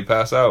until you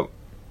pass out.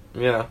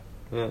 Yeah.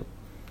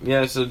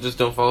 Yeah, so just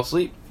don't fall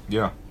asleep.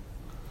 Yeah.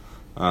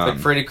 Like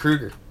Freddy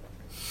Krueger.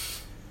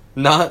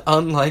 Not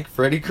unlike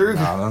Freddy Krueger.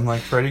 Not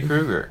unlike Freddy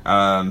Krueger.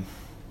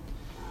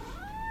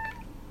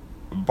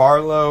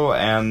 Barlow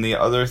and the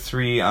other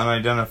 3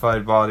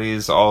 unidentified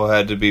bodies all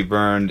had to be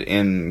burned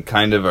in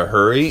kind of a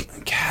hurry.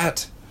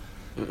 Cat!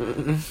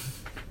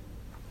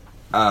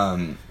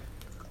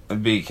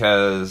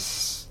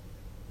 Because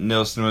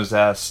Nilsen was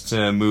asked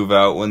to move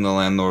out when the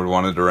landlord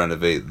wanted to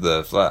renovate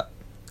the flat.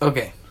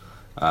 Okay.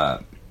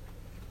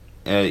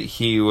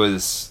 He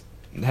was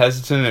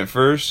hesitant at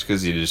first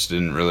because he just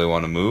didn't really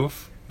want to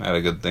move. Had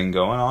a good thing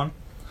going on.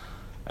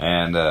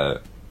 And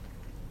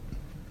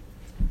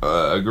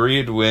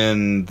agreed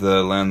when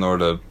the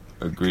landlord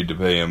agreed to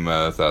pay him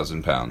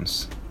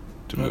 £1,000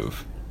 to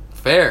move.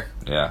 Fair.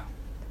 Yeah.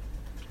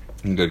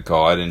 Good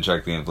call. I didn't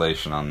check the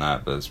inflation on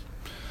that, but it's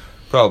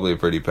probably a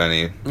pretty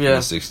penny in the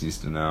 60s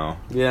to know.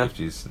 Yeah.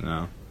 50s to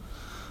know.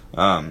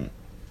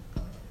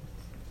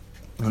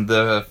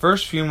 The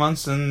first few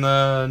months in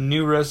the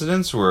new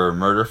residence were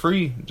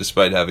murder-free,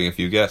 despite having a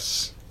few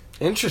guests.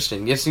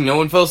 Interesting. Guessing no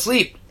one fell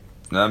asleep.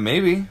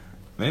 Maybe.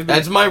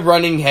 That's my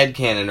running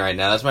headcanon right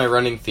now. That's my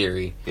running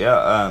theory.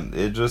 Yeah,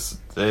 it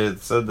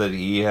said that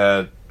he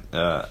had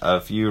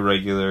a few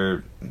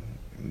regular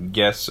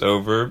guests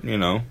over,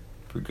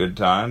 for good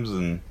times,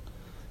 and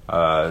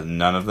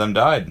none of them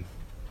died.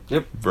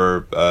 Yep.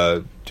 For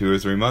 2 or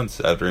 3 months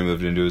after he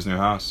moved into his new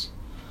house.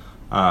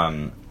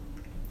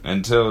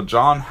 Until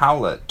John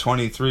Howlett,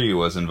 23,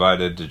 was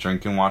invited to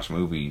drink and watch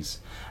movies.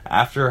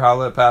 After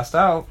Howlett passed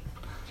out,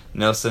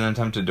 Nilsen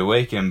attempted to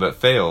wake him, but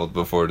failed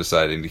before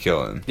deciding to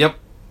kill him. Yep.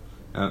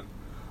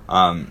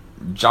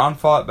 John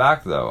fought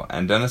back, though,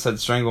 and Dennis had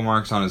strangle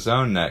marks on his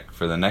own neck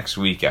for the next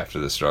week after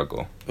the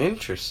struggle.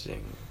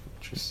 Interesting.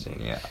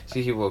 Yeah.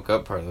 See, he woke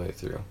up part of the way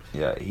through.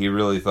 Yeah, he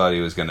really thought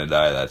he was going to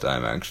die that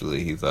time,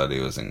 actually. He thought he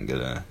wasn't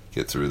going to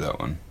get through that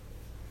one.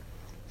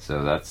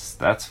 So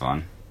that's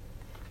fun.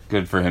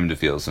 Good for him to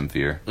feel some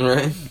fear.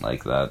 Right.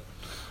 Like that.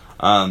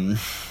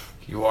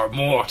 You are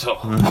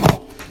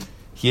mortal.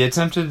 He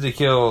attempted to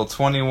kill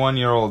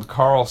 21-year-old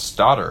Carl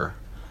Stoddard,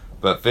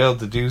 but failed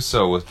to do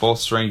so with both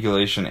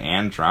strangulation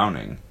and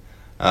drowning.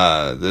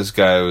 This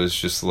guy was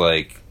just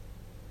like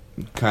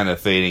kind of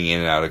fading in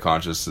and out of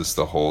consciousness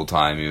the whole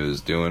time he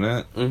was doing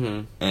it.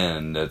 Mm-hmm.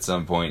 And at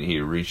some point he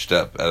reached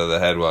up out of the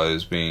head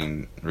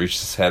reached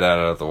his head out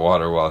of the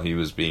water while he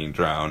was being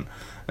drowned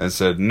and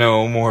said,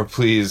 "No more,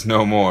 please,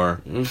 no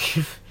more."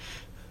 He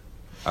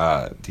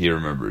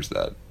remembers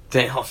that.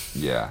 Damn.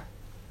 Yeah.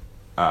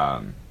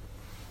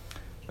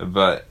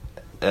 But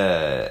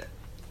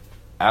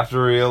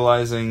after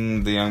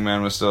realizing the young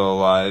man was still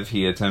alive,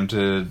 he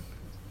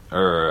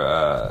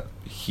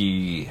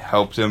he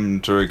helped him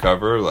to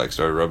recover, like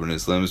started rubbing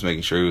his limbs,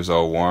 making sure he was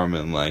all warm,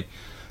 and like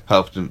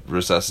helped him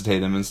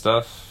resuscitate him and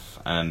stuff.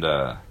 And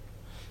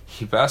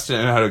he passed in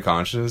and out of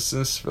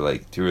consciousness for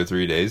like 2 or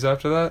 3 days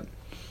after that.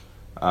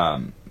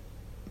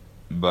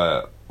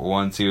 But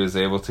once he was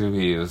able to,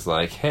 he was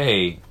like,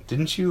 "Hey,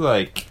 didn't you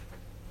like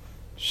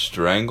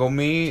strangle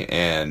me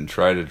and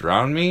try to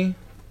drown me?"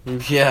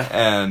 Yeah.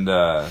 And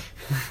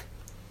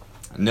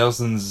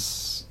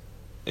Nilsen's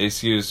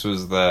excuse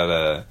was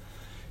that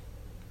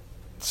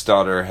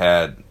Stoddard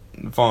had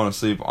fallen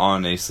asleep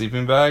on a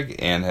sleeping bag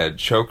and had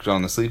choked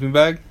on the sleeping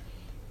bag,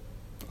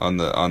 on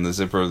the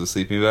zipper of the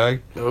sleeping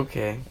bag.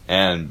 Okay.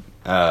 And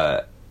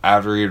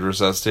after he had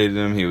resuscitated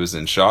him, he was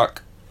in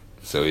shock,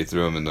 so he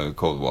threw him in the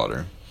cold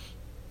water.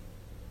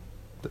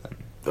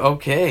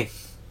 Okay.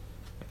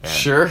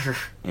 Sure.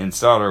 And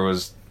Stoddard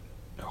was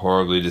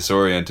horribly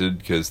disoriented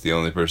because the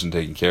only person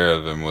taking care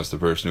of him was the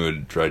person who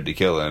had tried to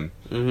kill him.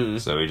 Mm-hmm.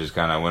 So he just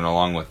kind of went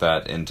along with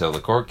that until the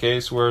court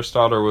case where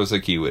Stoddard was a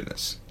key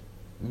witness.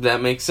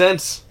 That makes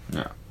sense.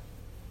 Yeah.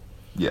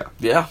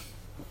 Yeah.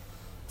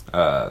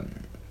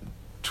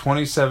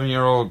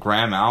 27-year-old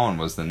Graham Allen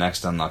was the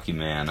next unlucky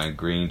man,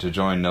 agreeing to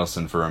join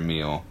Nilsen for a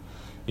meal.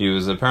 He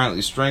was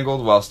apparently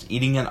strangled whilst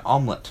eating an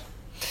omelet.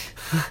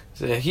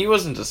 So he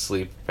wasn't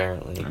asleep,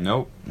 apparently.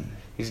 Nope.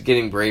 He's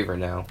getting braver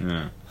now.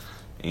 Yeah.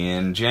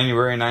 In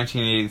January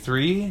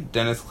 1983,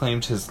 Dennis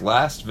claimed his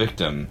last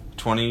victim,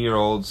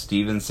 20-year-old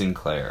Stephen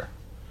Sinclair.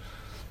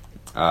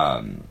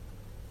 Not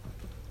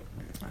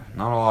a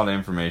lot of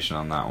information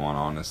on that one,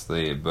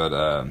 honestly, but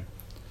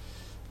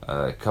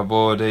a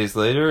couple of days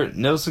later,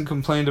 Nilsen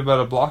complained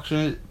about a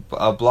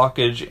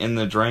blockage in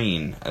the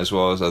drain, as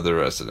well as other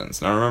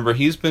residents. Now remember,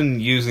 he's been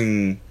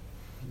using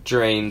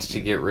drains to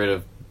get rid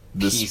of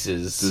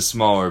pieces. The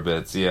smaller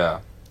bits,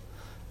 yeah.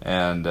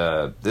 And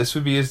this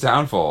would be his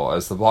downfall,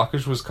 as the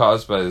blockage was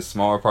caused by the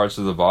smaller parts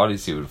of the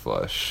bodies he would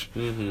flush.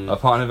 Mm-hmm.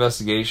 Upon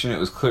investigation, it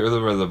was clear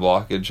where the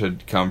blockage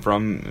had come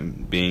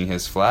from, being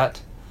his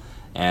flat.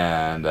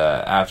 And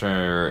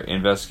after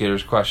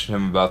investigators questioned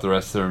him about the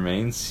rest of the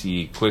remains,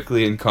 he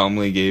quickly and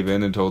calmly gave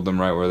in and told them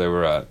right where they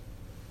were at.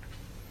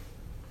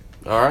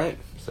 Alright.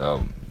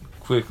 So,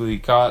 quickly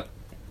caught,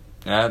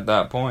 at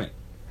that point.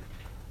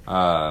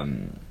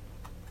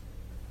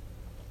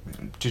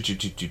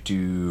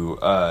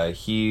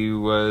 He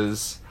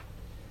was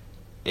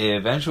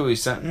eventually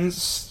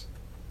sentenced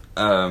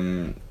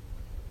to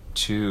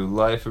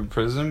life in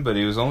prison, but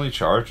he was only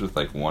charged with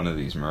like one of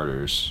these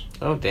murders.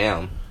 Oh,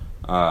 damn.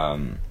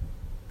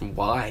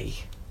 Why?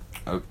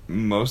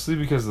 Mostly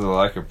because of the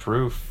lack of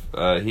proof.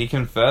 He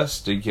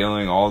confessed to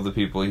killing all the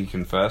people he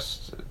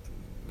confessed,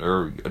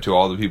 or to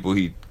all the people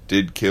he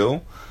did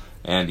kill,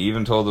 and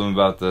even told them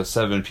about the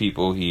 7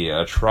 people he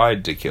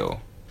tried to kill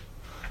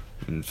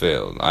and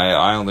failed.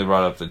 I only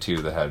brought up the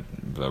 2 that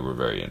were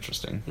very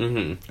interesting.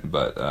 Mm-hmm.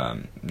 But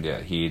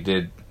yeah, he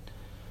did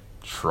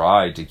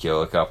try to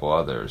kill a couple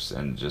others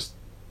and just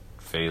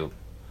failed.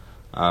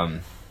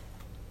 And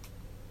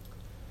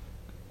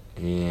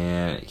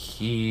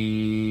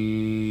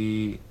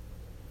he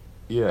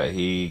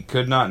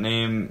could not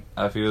name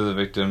a few of the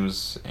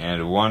victims,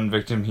 and one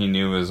victim he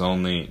knew was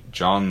only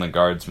John the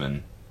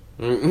Guardsman.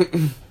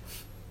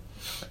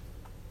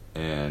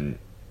 And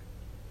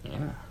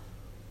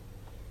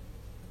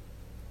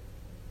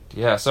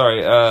yeah,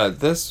 sorry,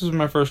 this was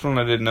my first one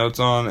I did notes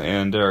on,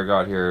 and Derek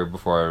got here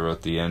before I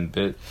wrote the end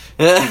bit.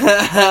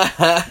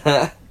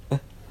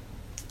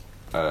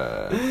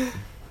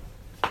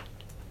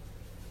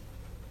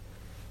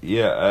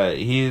 He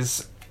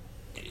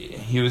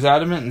was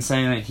adamant in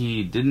saying that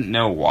he didn't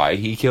know why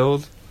he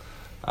killed,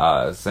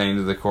 saying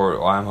to the court,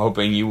 well, I'm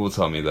hoping you will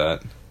tell me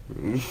that.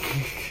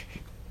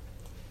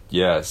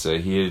 Yeah, so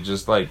he had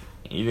just, like,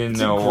 he didn't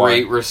know why.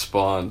 Great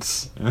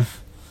response.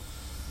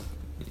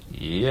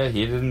 Yeah,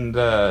 he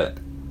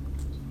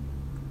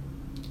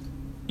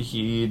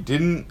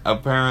didn't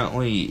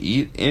apparently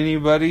eat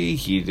anybody.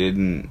 He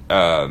didn't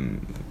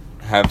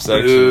have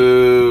sex.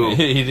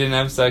 He didn't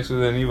have sex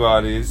with any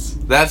bodies.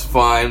 That's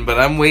fine, but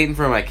I'm waiting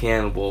for my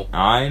cannibal.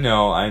 I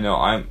know. I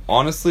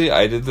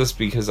did this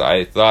because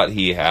I thought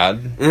he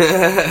had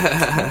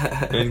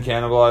been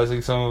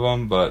cannibalizing some of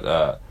them,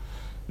 but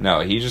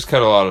no, he just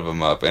cut a lot of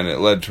them up, and it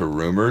led to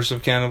rumors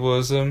of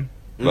cannibalism.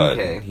 But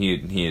Okay.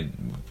 he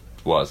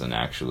wasn't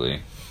actually.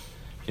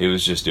 He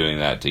was just doing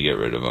that to get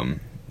rid of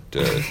them,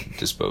 to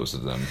dispose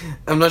of them.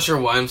 I'm not sure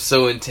why I'm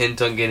so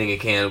intent on getting a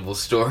cannibal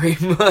story,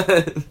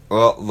 but...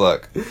 Well,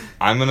 look,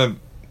 I'm gonna...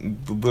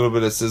 A little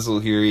bit of sizzle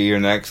here. Your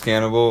next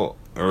cannibal,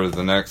 or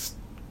the next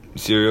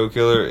serial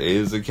killer,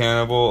 is a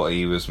cannibal.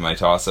 He was my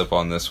toss-up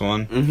on this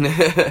one.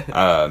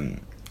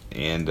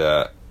 And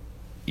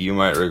you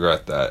might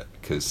regret that,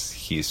 because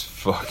he's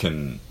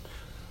fucking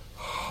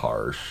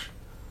harsh.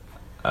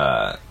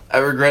 I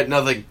regret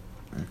nothing.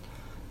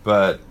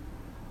 But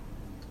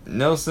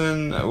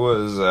Nilsen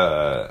was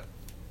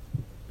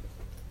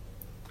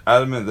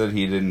adamant that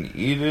he didn't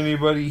eat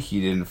anybody, he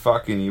didn't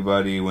fuck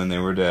anybody when they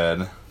were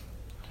dead,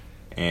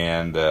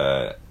 and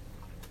there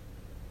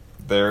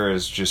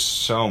is just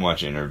so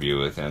much interview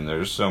with him.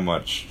 There's so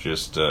much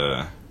just...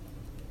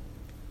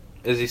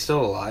 Is he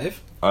still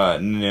alive?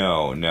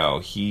 No,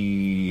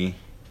 he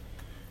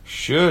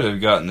should have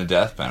gotten the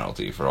death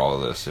penalty for all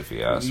of this, if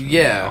he asked me.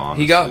 Yeah,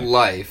 honestly. he got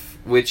life,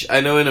 which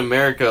I know in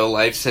America a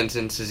life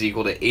sentence is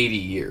equal to 80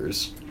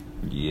 years.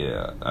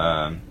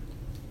 Yeah,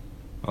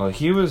 well,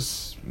 he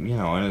was,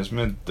 in his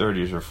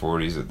mid-30s or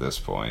 40s at this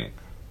point.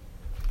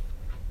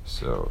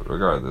 So,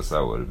 regardless,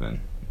 that would have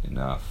been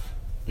enough.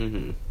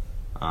 Mm-hmm.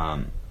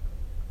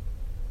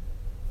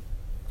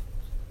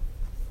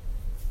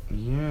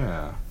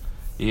 Yeah.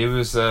 He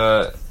was,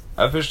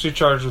 officially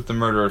charged with the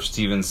murder of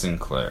Stephen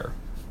Sinclair.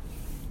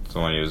 That's the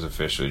one he was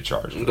officially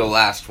charged with. The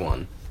last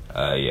one.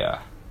 Yeah.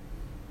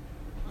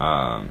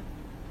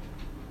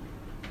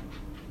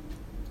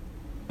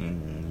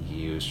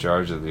 He was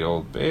charged at the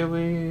Old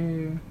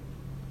Bailey,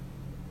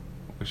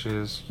 which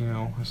is,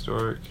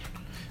 historic.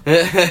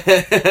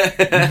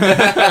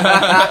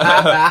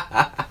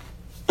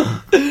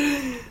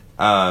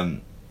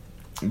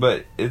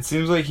 But it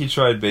seems like he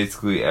tried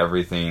basically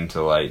everything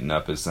to lighten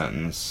up his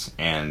sentence,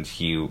 and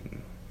he,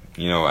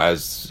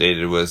 as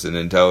stated, was an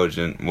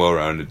intelligent,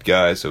 well-rounded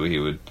guy, so he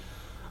would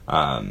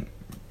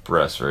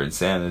press for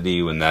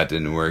insanity. When that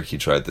didn't work, he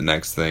tried the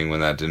next thing.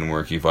 When that didn't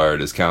work, he fired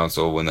his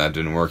counsel. When that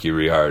didn't work, he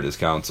rehired his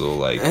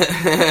counsel.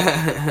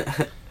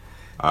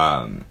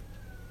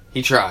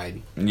 He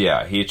tried.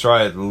 Yeah, he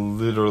tried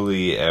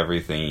literally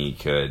everything he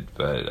could,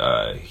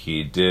 but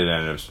he did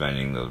end up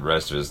spending the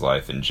rest of his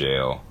life in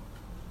jail,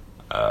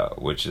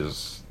 which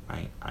is,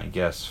 I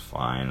guess,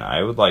 fine.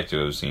 I would like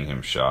to have seen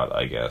him shot,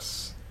 I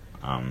guess.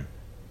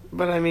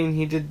 But, I mean,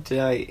 he did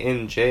die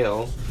in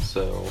jail,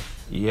 so...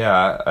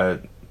 Yeah,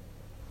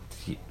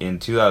 in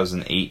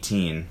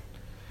 2018.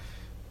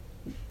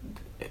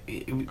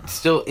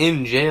 Still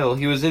in jail.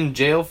 He was in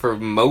jail for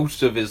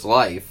most of his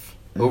life.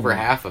 Over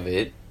half of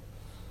it.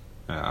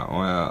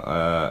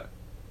 Yeah,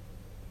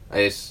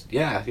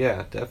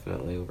 yeah,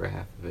 definitely over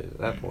half of it at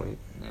that point.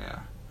 Yeah.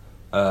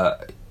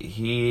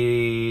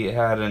 He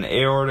had an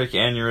aortic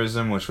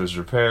aneurysm which was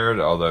repaired,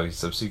 although he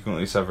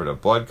subsequently suffered a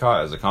blood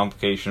clot as a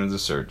complication of the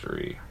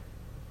surgery.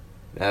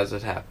 As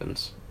it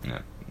happens.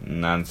 Yeah.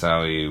 And that's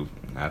how he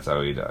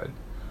died.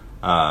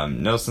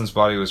 Nilsen's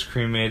body was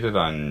cremated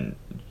on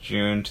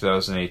June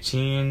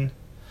 2018.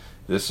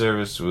 This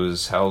service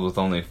was held with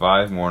only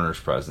 5 mourners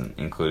present,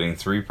 including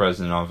 3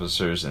 prison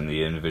officers and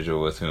the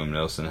individual with whom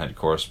Nilsen had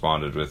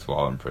corresponded with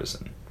while in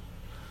prison.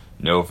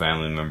 No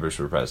family members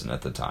were present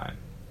at the time.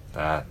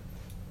 That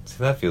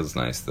feels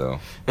nice though.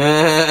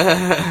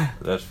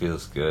 That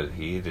feels good.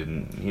 He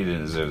didn't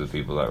deserve the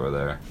people that were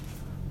there.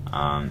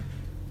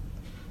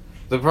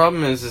 The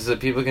problem is that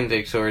people can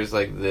take stories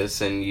like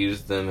this and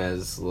use them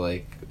as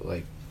like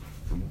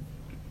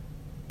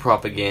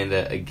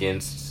propaganda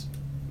against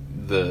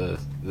the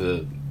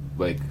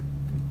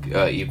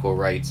equal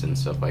rights and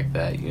stuff like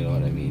that. You know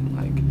what I mean?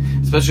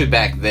 Like, especially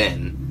back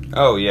then.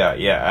 Oh yeah,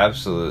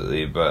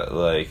 absolutely. But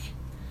like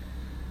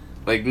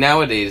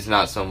nowadays,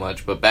 not so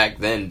much. But back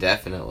then,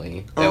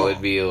 definitely, that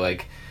would be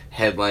like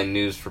headline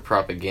news for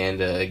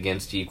propaganda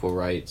against equal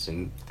rights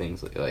and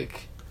things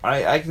like.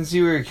 I can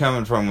see where you're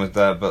coming from with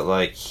that, but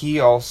like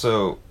he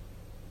also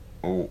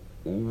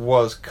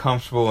was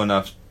comfortable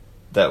enough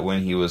that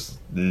when he was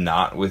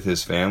not with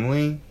his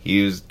family,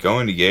 he was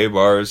going to gay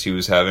bars, he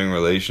was having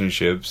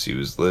relationships, he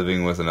was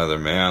living with another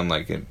man.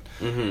 Like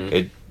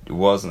it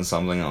wasn't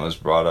something that was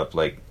brought up.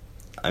 Like,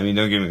 I mean,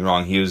 don't get me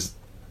wrong, he was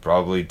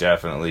probably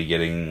definitely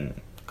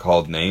getting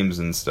called names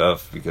and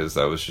stuff because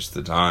that was just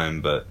the time,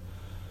 but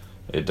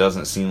it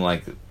doesn't seem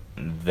like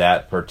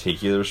that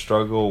particular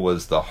struggle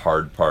was the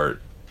hard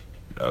part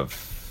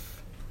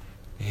of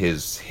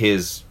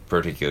his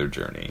particular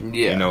journey.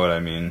 Yeah. You know what I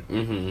mean?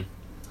 Mm-hmm.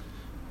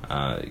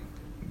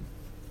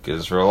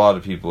 Because for a lot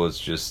of people, it's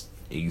just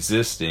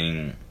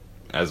existing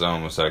as a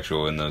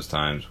homosexual in those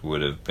times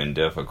would have been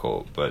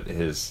difficult, but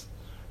his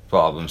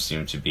problems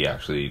seem to be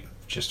actually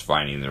just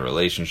finding the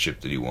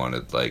relationship that he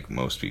wanted, like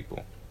most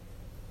people.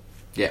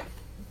 Yeah.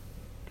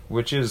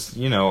 Which is,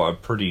 a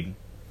pretty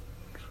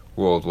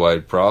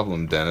worldwide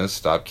problem, Dennis.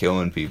 Stop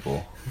killing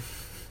people.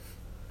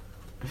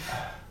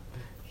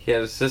 He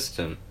had a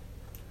system.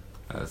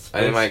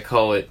 I might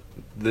call it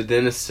the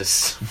dentist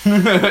system.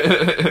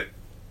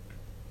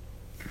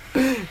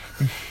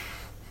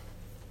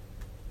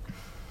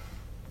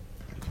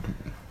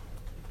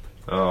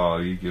 Oh,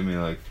 you give me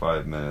like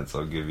 5 minutes,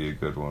 I'll give you a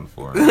good one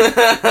for it.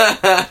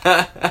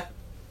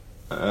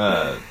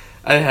 I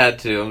had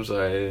to, I'm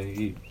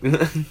sorry.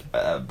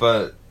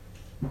 But,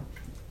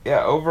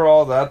 yeah,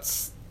 overall,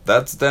 that's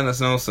Dennis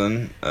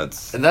Nilsen.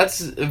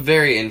 That's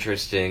very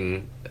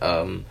interesting.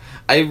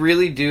 I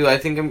really do. I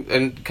think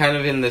I'm kind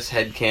of in this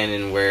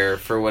headcanon where,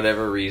 for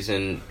whatever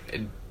reason,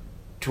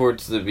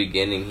 towards the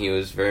beginning, he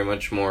was very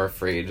much more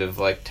afraid of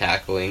like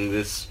tackling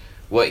this,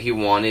 what he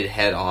wanted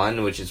head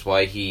on, which is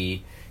why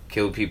he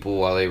killed people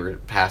while they were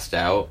passed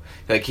out.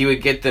 Like, he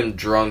would get them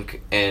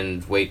drunk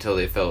and wait till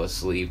they fell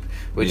asleep,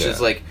 which is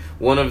like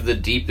one of the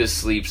deepest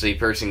sleeps a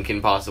person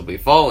can possibly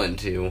fall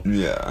into.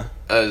 Yeah.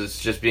 As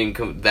just being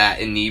that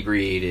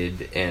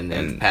inebriated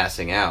and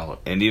passing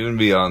out. And even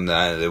beyond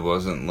that, it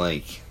wasn't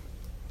like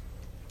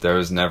there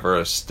was never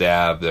a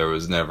stab, there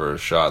was never a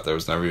shot, there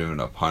was never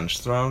even a punch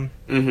thrown.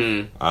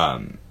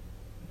 Mm-hmm.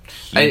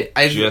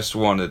 He just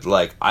wanted,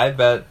 like, I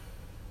bet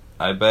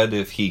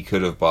if he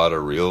could have bought a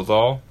real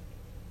doll,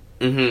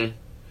 mm-hmm,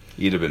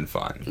 he'd have been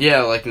fine.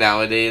 Yeah, like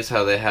nowadays,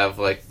 how they have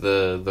like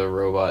the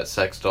robot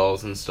sex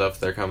dolls and stuff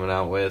they're coming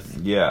out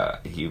with. Yeah,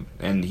 he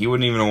wouldn't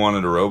even have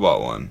wanted a robot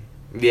one.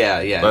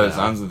 Yeah. But it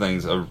sounds of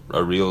things, a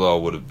real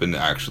doll would have been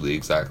actually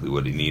exactly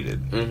what he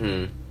needed.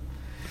 Mm-hmm.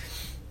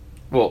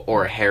 Well,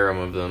 or a harem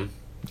of them.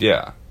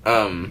 Yeah.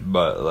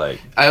 But like,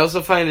 I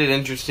also find it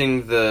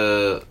interesting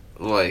the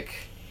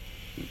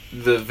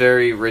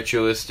very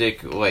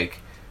ritualistic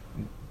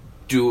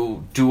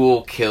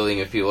dual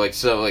killing of people, like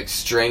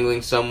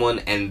strangling someone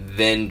and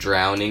then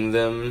drowning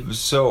them.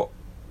 So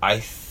I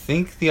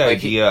think the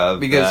idea of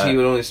because he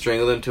would only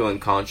strangle them to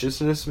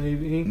unconsciousness,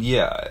 maybe.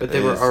 Yeah, but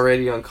they were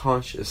already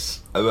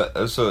unconscious.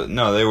 So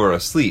no, they were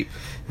asleep.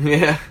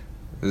 Yeah.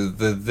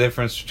 The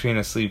difference between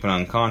asleep and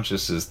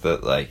unconscious is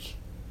that like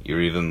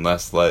you're even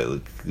less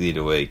likely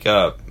to wake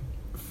up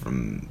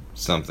from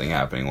something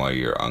happening while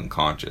you're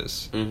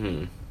unconscious.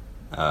 Mm-hmm.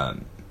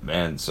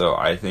 And so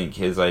I think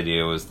his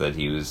idea was that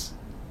he was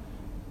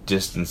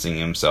distancing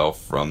himself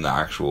from the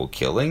actual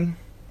killing,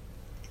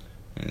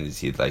 and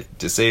he'd like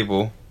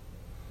disable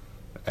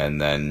and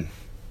then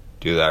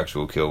do the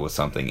actual kill with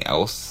something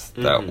else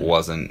that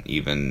wasn't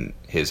even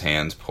his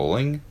hands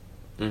pulling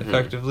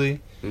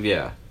effectively.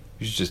 Yeah.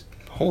 He was just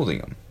holding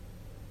him.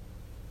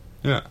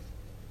 Yeah.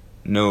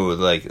 No,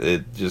 like,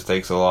 it just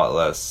takes a lot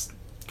less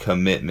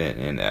commitment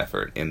and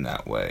effort in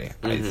that way,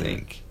 I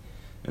think.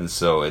 And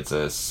so it's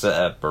a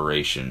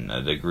separation,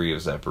 a degree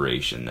of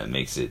separation that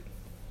makes it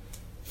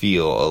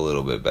feel a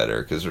little bit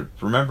better. Because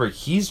remember,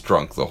 he's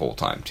drunk the whole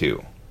time,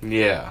 too.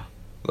 Yeah.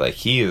 Like,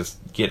 he is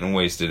getting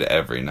wasted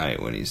every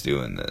night when he's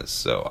doing this.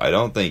 So I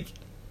don't think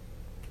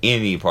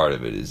any part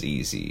of it is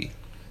easy.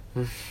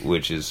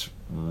 Which is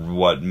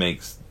what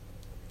makes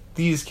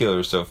these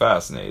killers so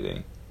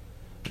fascinating.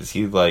 Is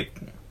he, like,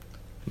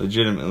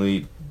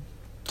 legitimately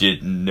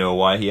didn't know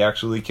why he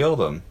actually killed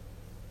him.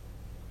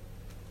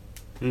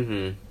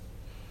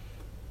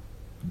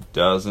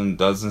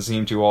 doesn't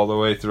seem to all the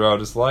way throughout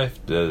his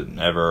life to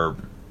ever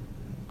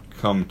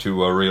come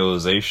to a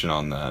realization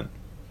on that.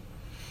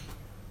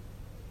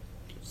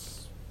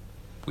 It's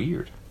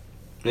weird.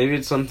 Maybe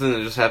it's something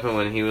that just happened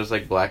when he was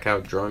like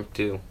blackout drunk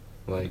too.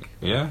 Like,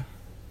 yeah,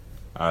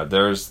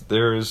 there's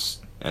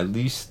at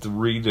least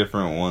 3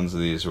 different ones of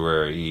these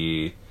where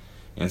he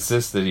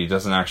insists that he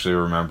doesn't actually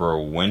remember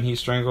when he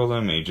strangled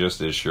him. He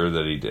just is sure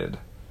that he did.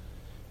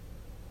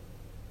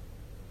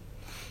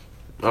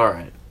 all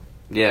right,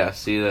 yeah.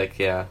 See, like,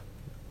 yeah,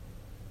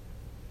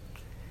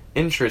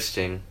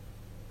 interesting.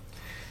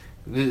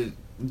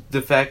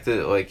 The fact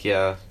that, like,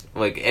 yeah,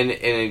 like, and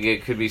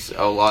it could be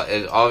a lot.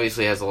 It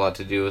obviously has a lot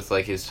to do with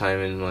like his time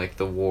in like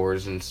the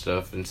wars and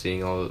stuff, and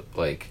seeing all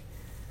like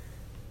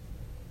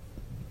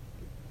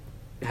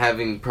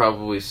having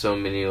probably so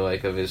many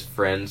like of his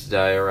friends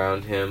die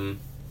around him.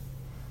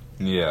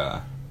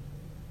 Yeah,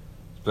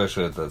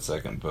 especially at that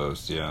second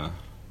post. Yeah,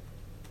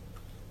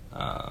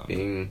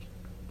 Being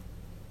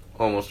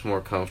almost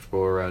more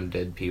comfortable around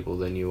dead people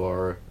than you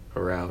are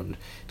around.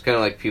 It's kind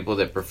of like people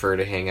that prefer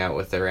to hang out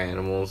with their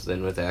animals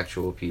than with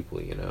actual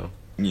people, you know?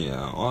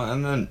 Yeah, well,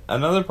 and then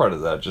another part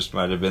of that just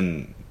might have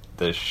been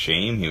the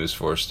shame he was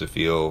forced to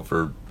feel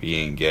for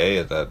being gay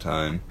at that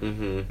time.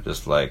 Mm-hmm.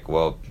 Just like,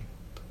 well,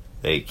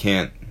 they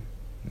can't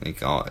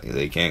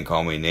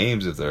call me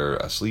names if they're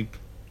asleep.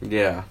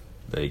 Yeah.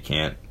 They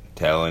can't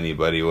tell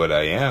anybody what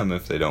I am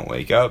if they don't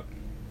wake up.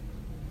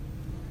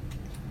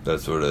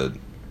 That sort of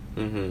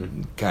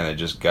kind of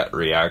just gut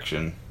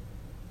reaction.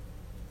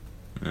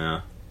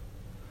 Yeah.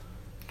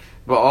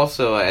 But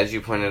also, as you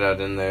pointed out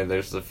in there,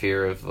 there's the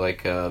fear of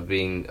like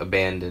being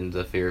abandoned,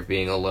 the fear of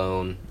being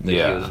alone. That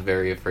Yeah. He was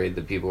very afraid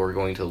that people were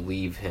going to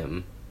leave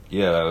him.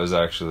 Yeah, that was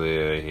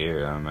actually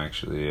here. I'm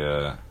actually,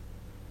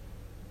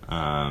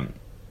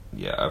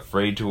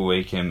 afraid to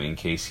awake him in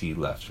case he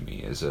left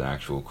me is an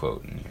actual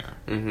quote in here.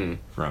 Mm-hmm.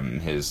 From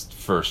his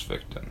first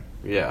victim.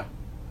 Yeah.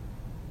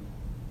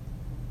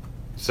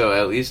 So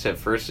at least at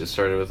first it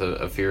started with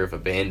a fear of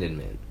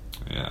abandonment.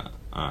 Yeah.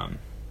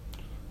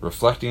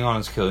 Reflecting on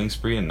his killing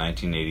spree in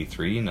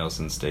 1983,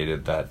 Nilsen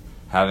stated that,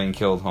 having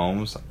killed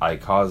Holmes, I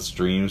caused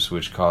dreams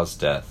which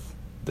caused death.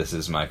 This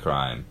is my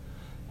crime.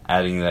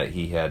 Adding that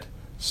he had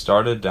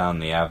started down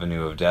the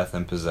avenue of death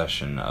in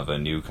possession of a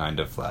new kind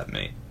of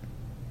flatmate.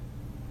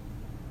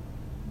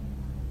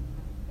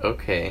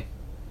 Okay.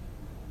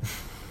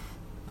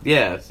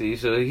 Yeah, see,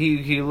 so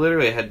he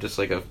literally had just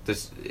like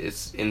this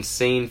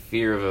insane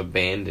fear of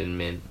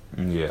abandonment.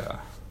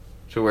 Yeah.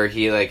 To where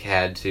he like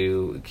had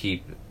to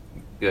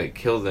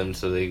kill them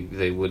so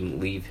they wouldn't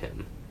leave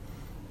him.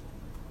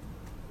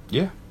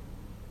 Yeah.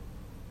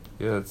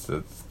 Yeah,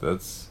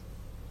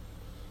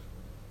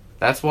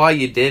 That's why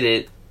you did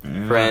it,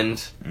 yeah,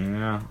 friend.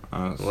 Yeah.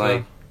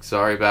 Like,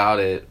 sorry about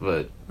it,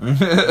 but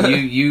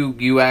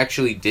you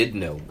actually did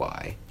know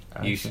why.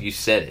 You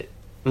said it.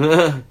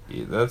 Yeah,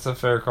 that's a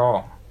fair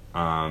call.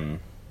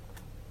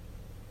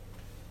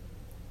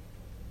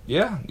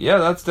 Yeah,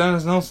 that's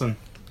Dennis Nilsen.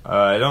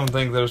 I don't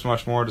think there's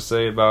much more to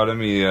say about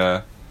him.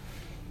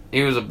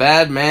 He was a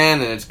bad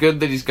man, and it's good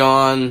that he's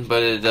gone,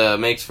 but it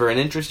makes for an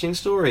interesting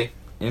story.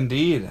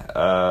 Indeed.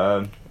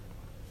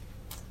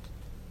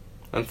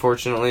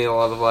 Unfortunately, a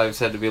lot of lives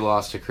had to be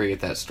lost to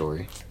create that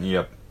story.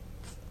 Yep.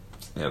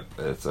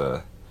 It's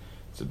a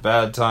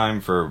bad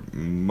time for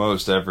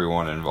most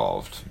everyone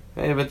involved.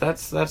 Hey, but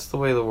that's the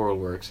way the world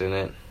works, isn't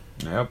it?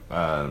 Yep.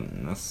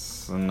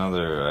 That's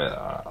another.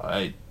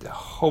 I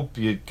hope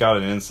you got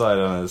an insight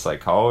on the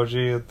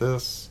psychology of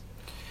this.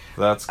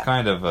 That's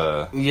kind of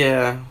a.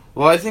 Yeah.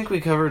 Well, I think we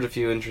covered a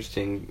few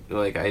interesting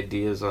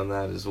ideas on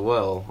that as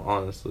well.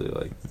 Honestly,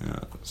 Yeah.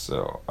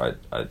 So I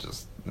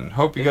just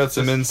hope you got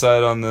some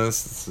insight on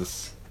this. This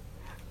is.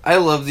 I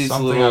love these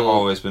something I've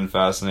always been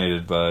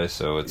fascinated by.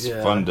 So it's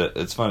fun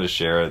to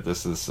share it.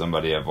 This is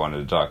somebody I've wanted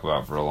to talk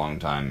about for a long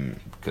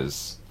time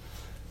because,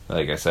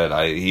 like I said,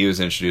 he was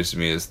introduced to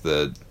me as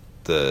the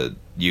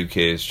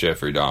UK's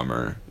Jeffrey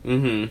Dahmer.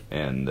 Mm-hmm.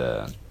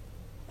 And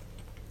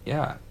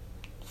yeah,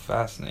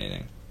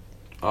 fascinating.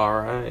 All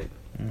right.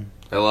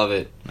 I love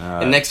it.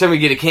 And next time we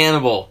get a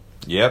cannibal.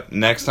 Yep,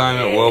 next time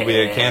it will be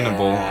a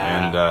cannibal,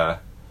 and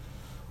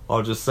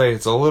I'll just say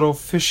it's a little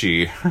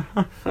fishy.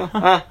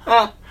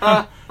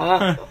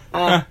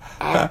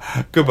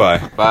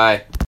 Goodbye. Bye.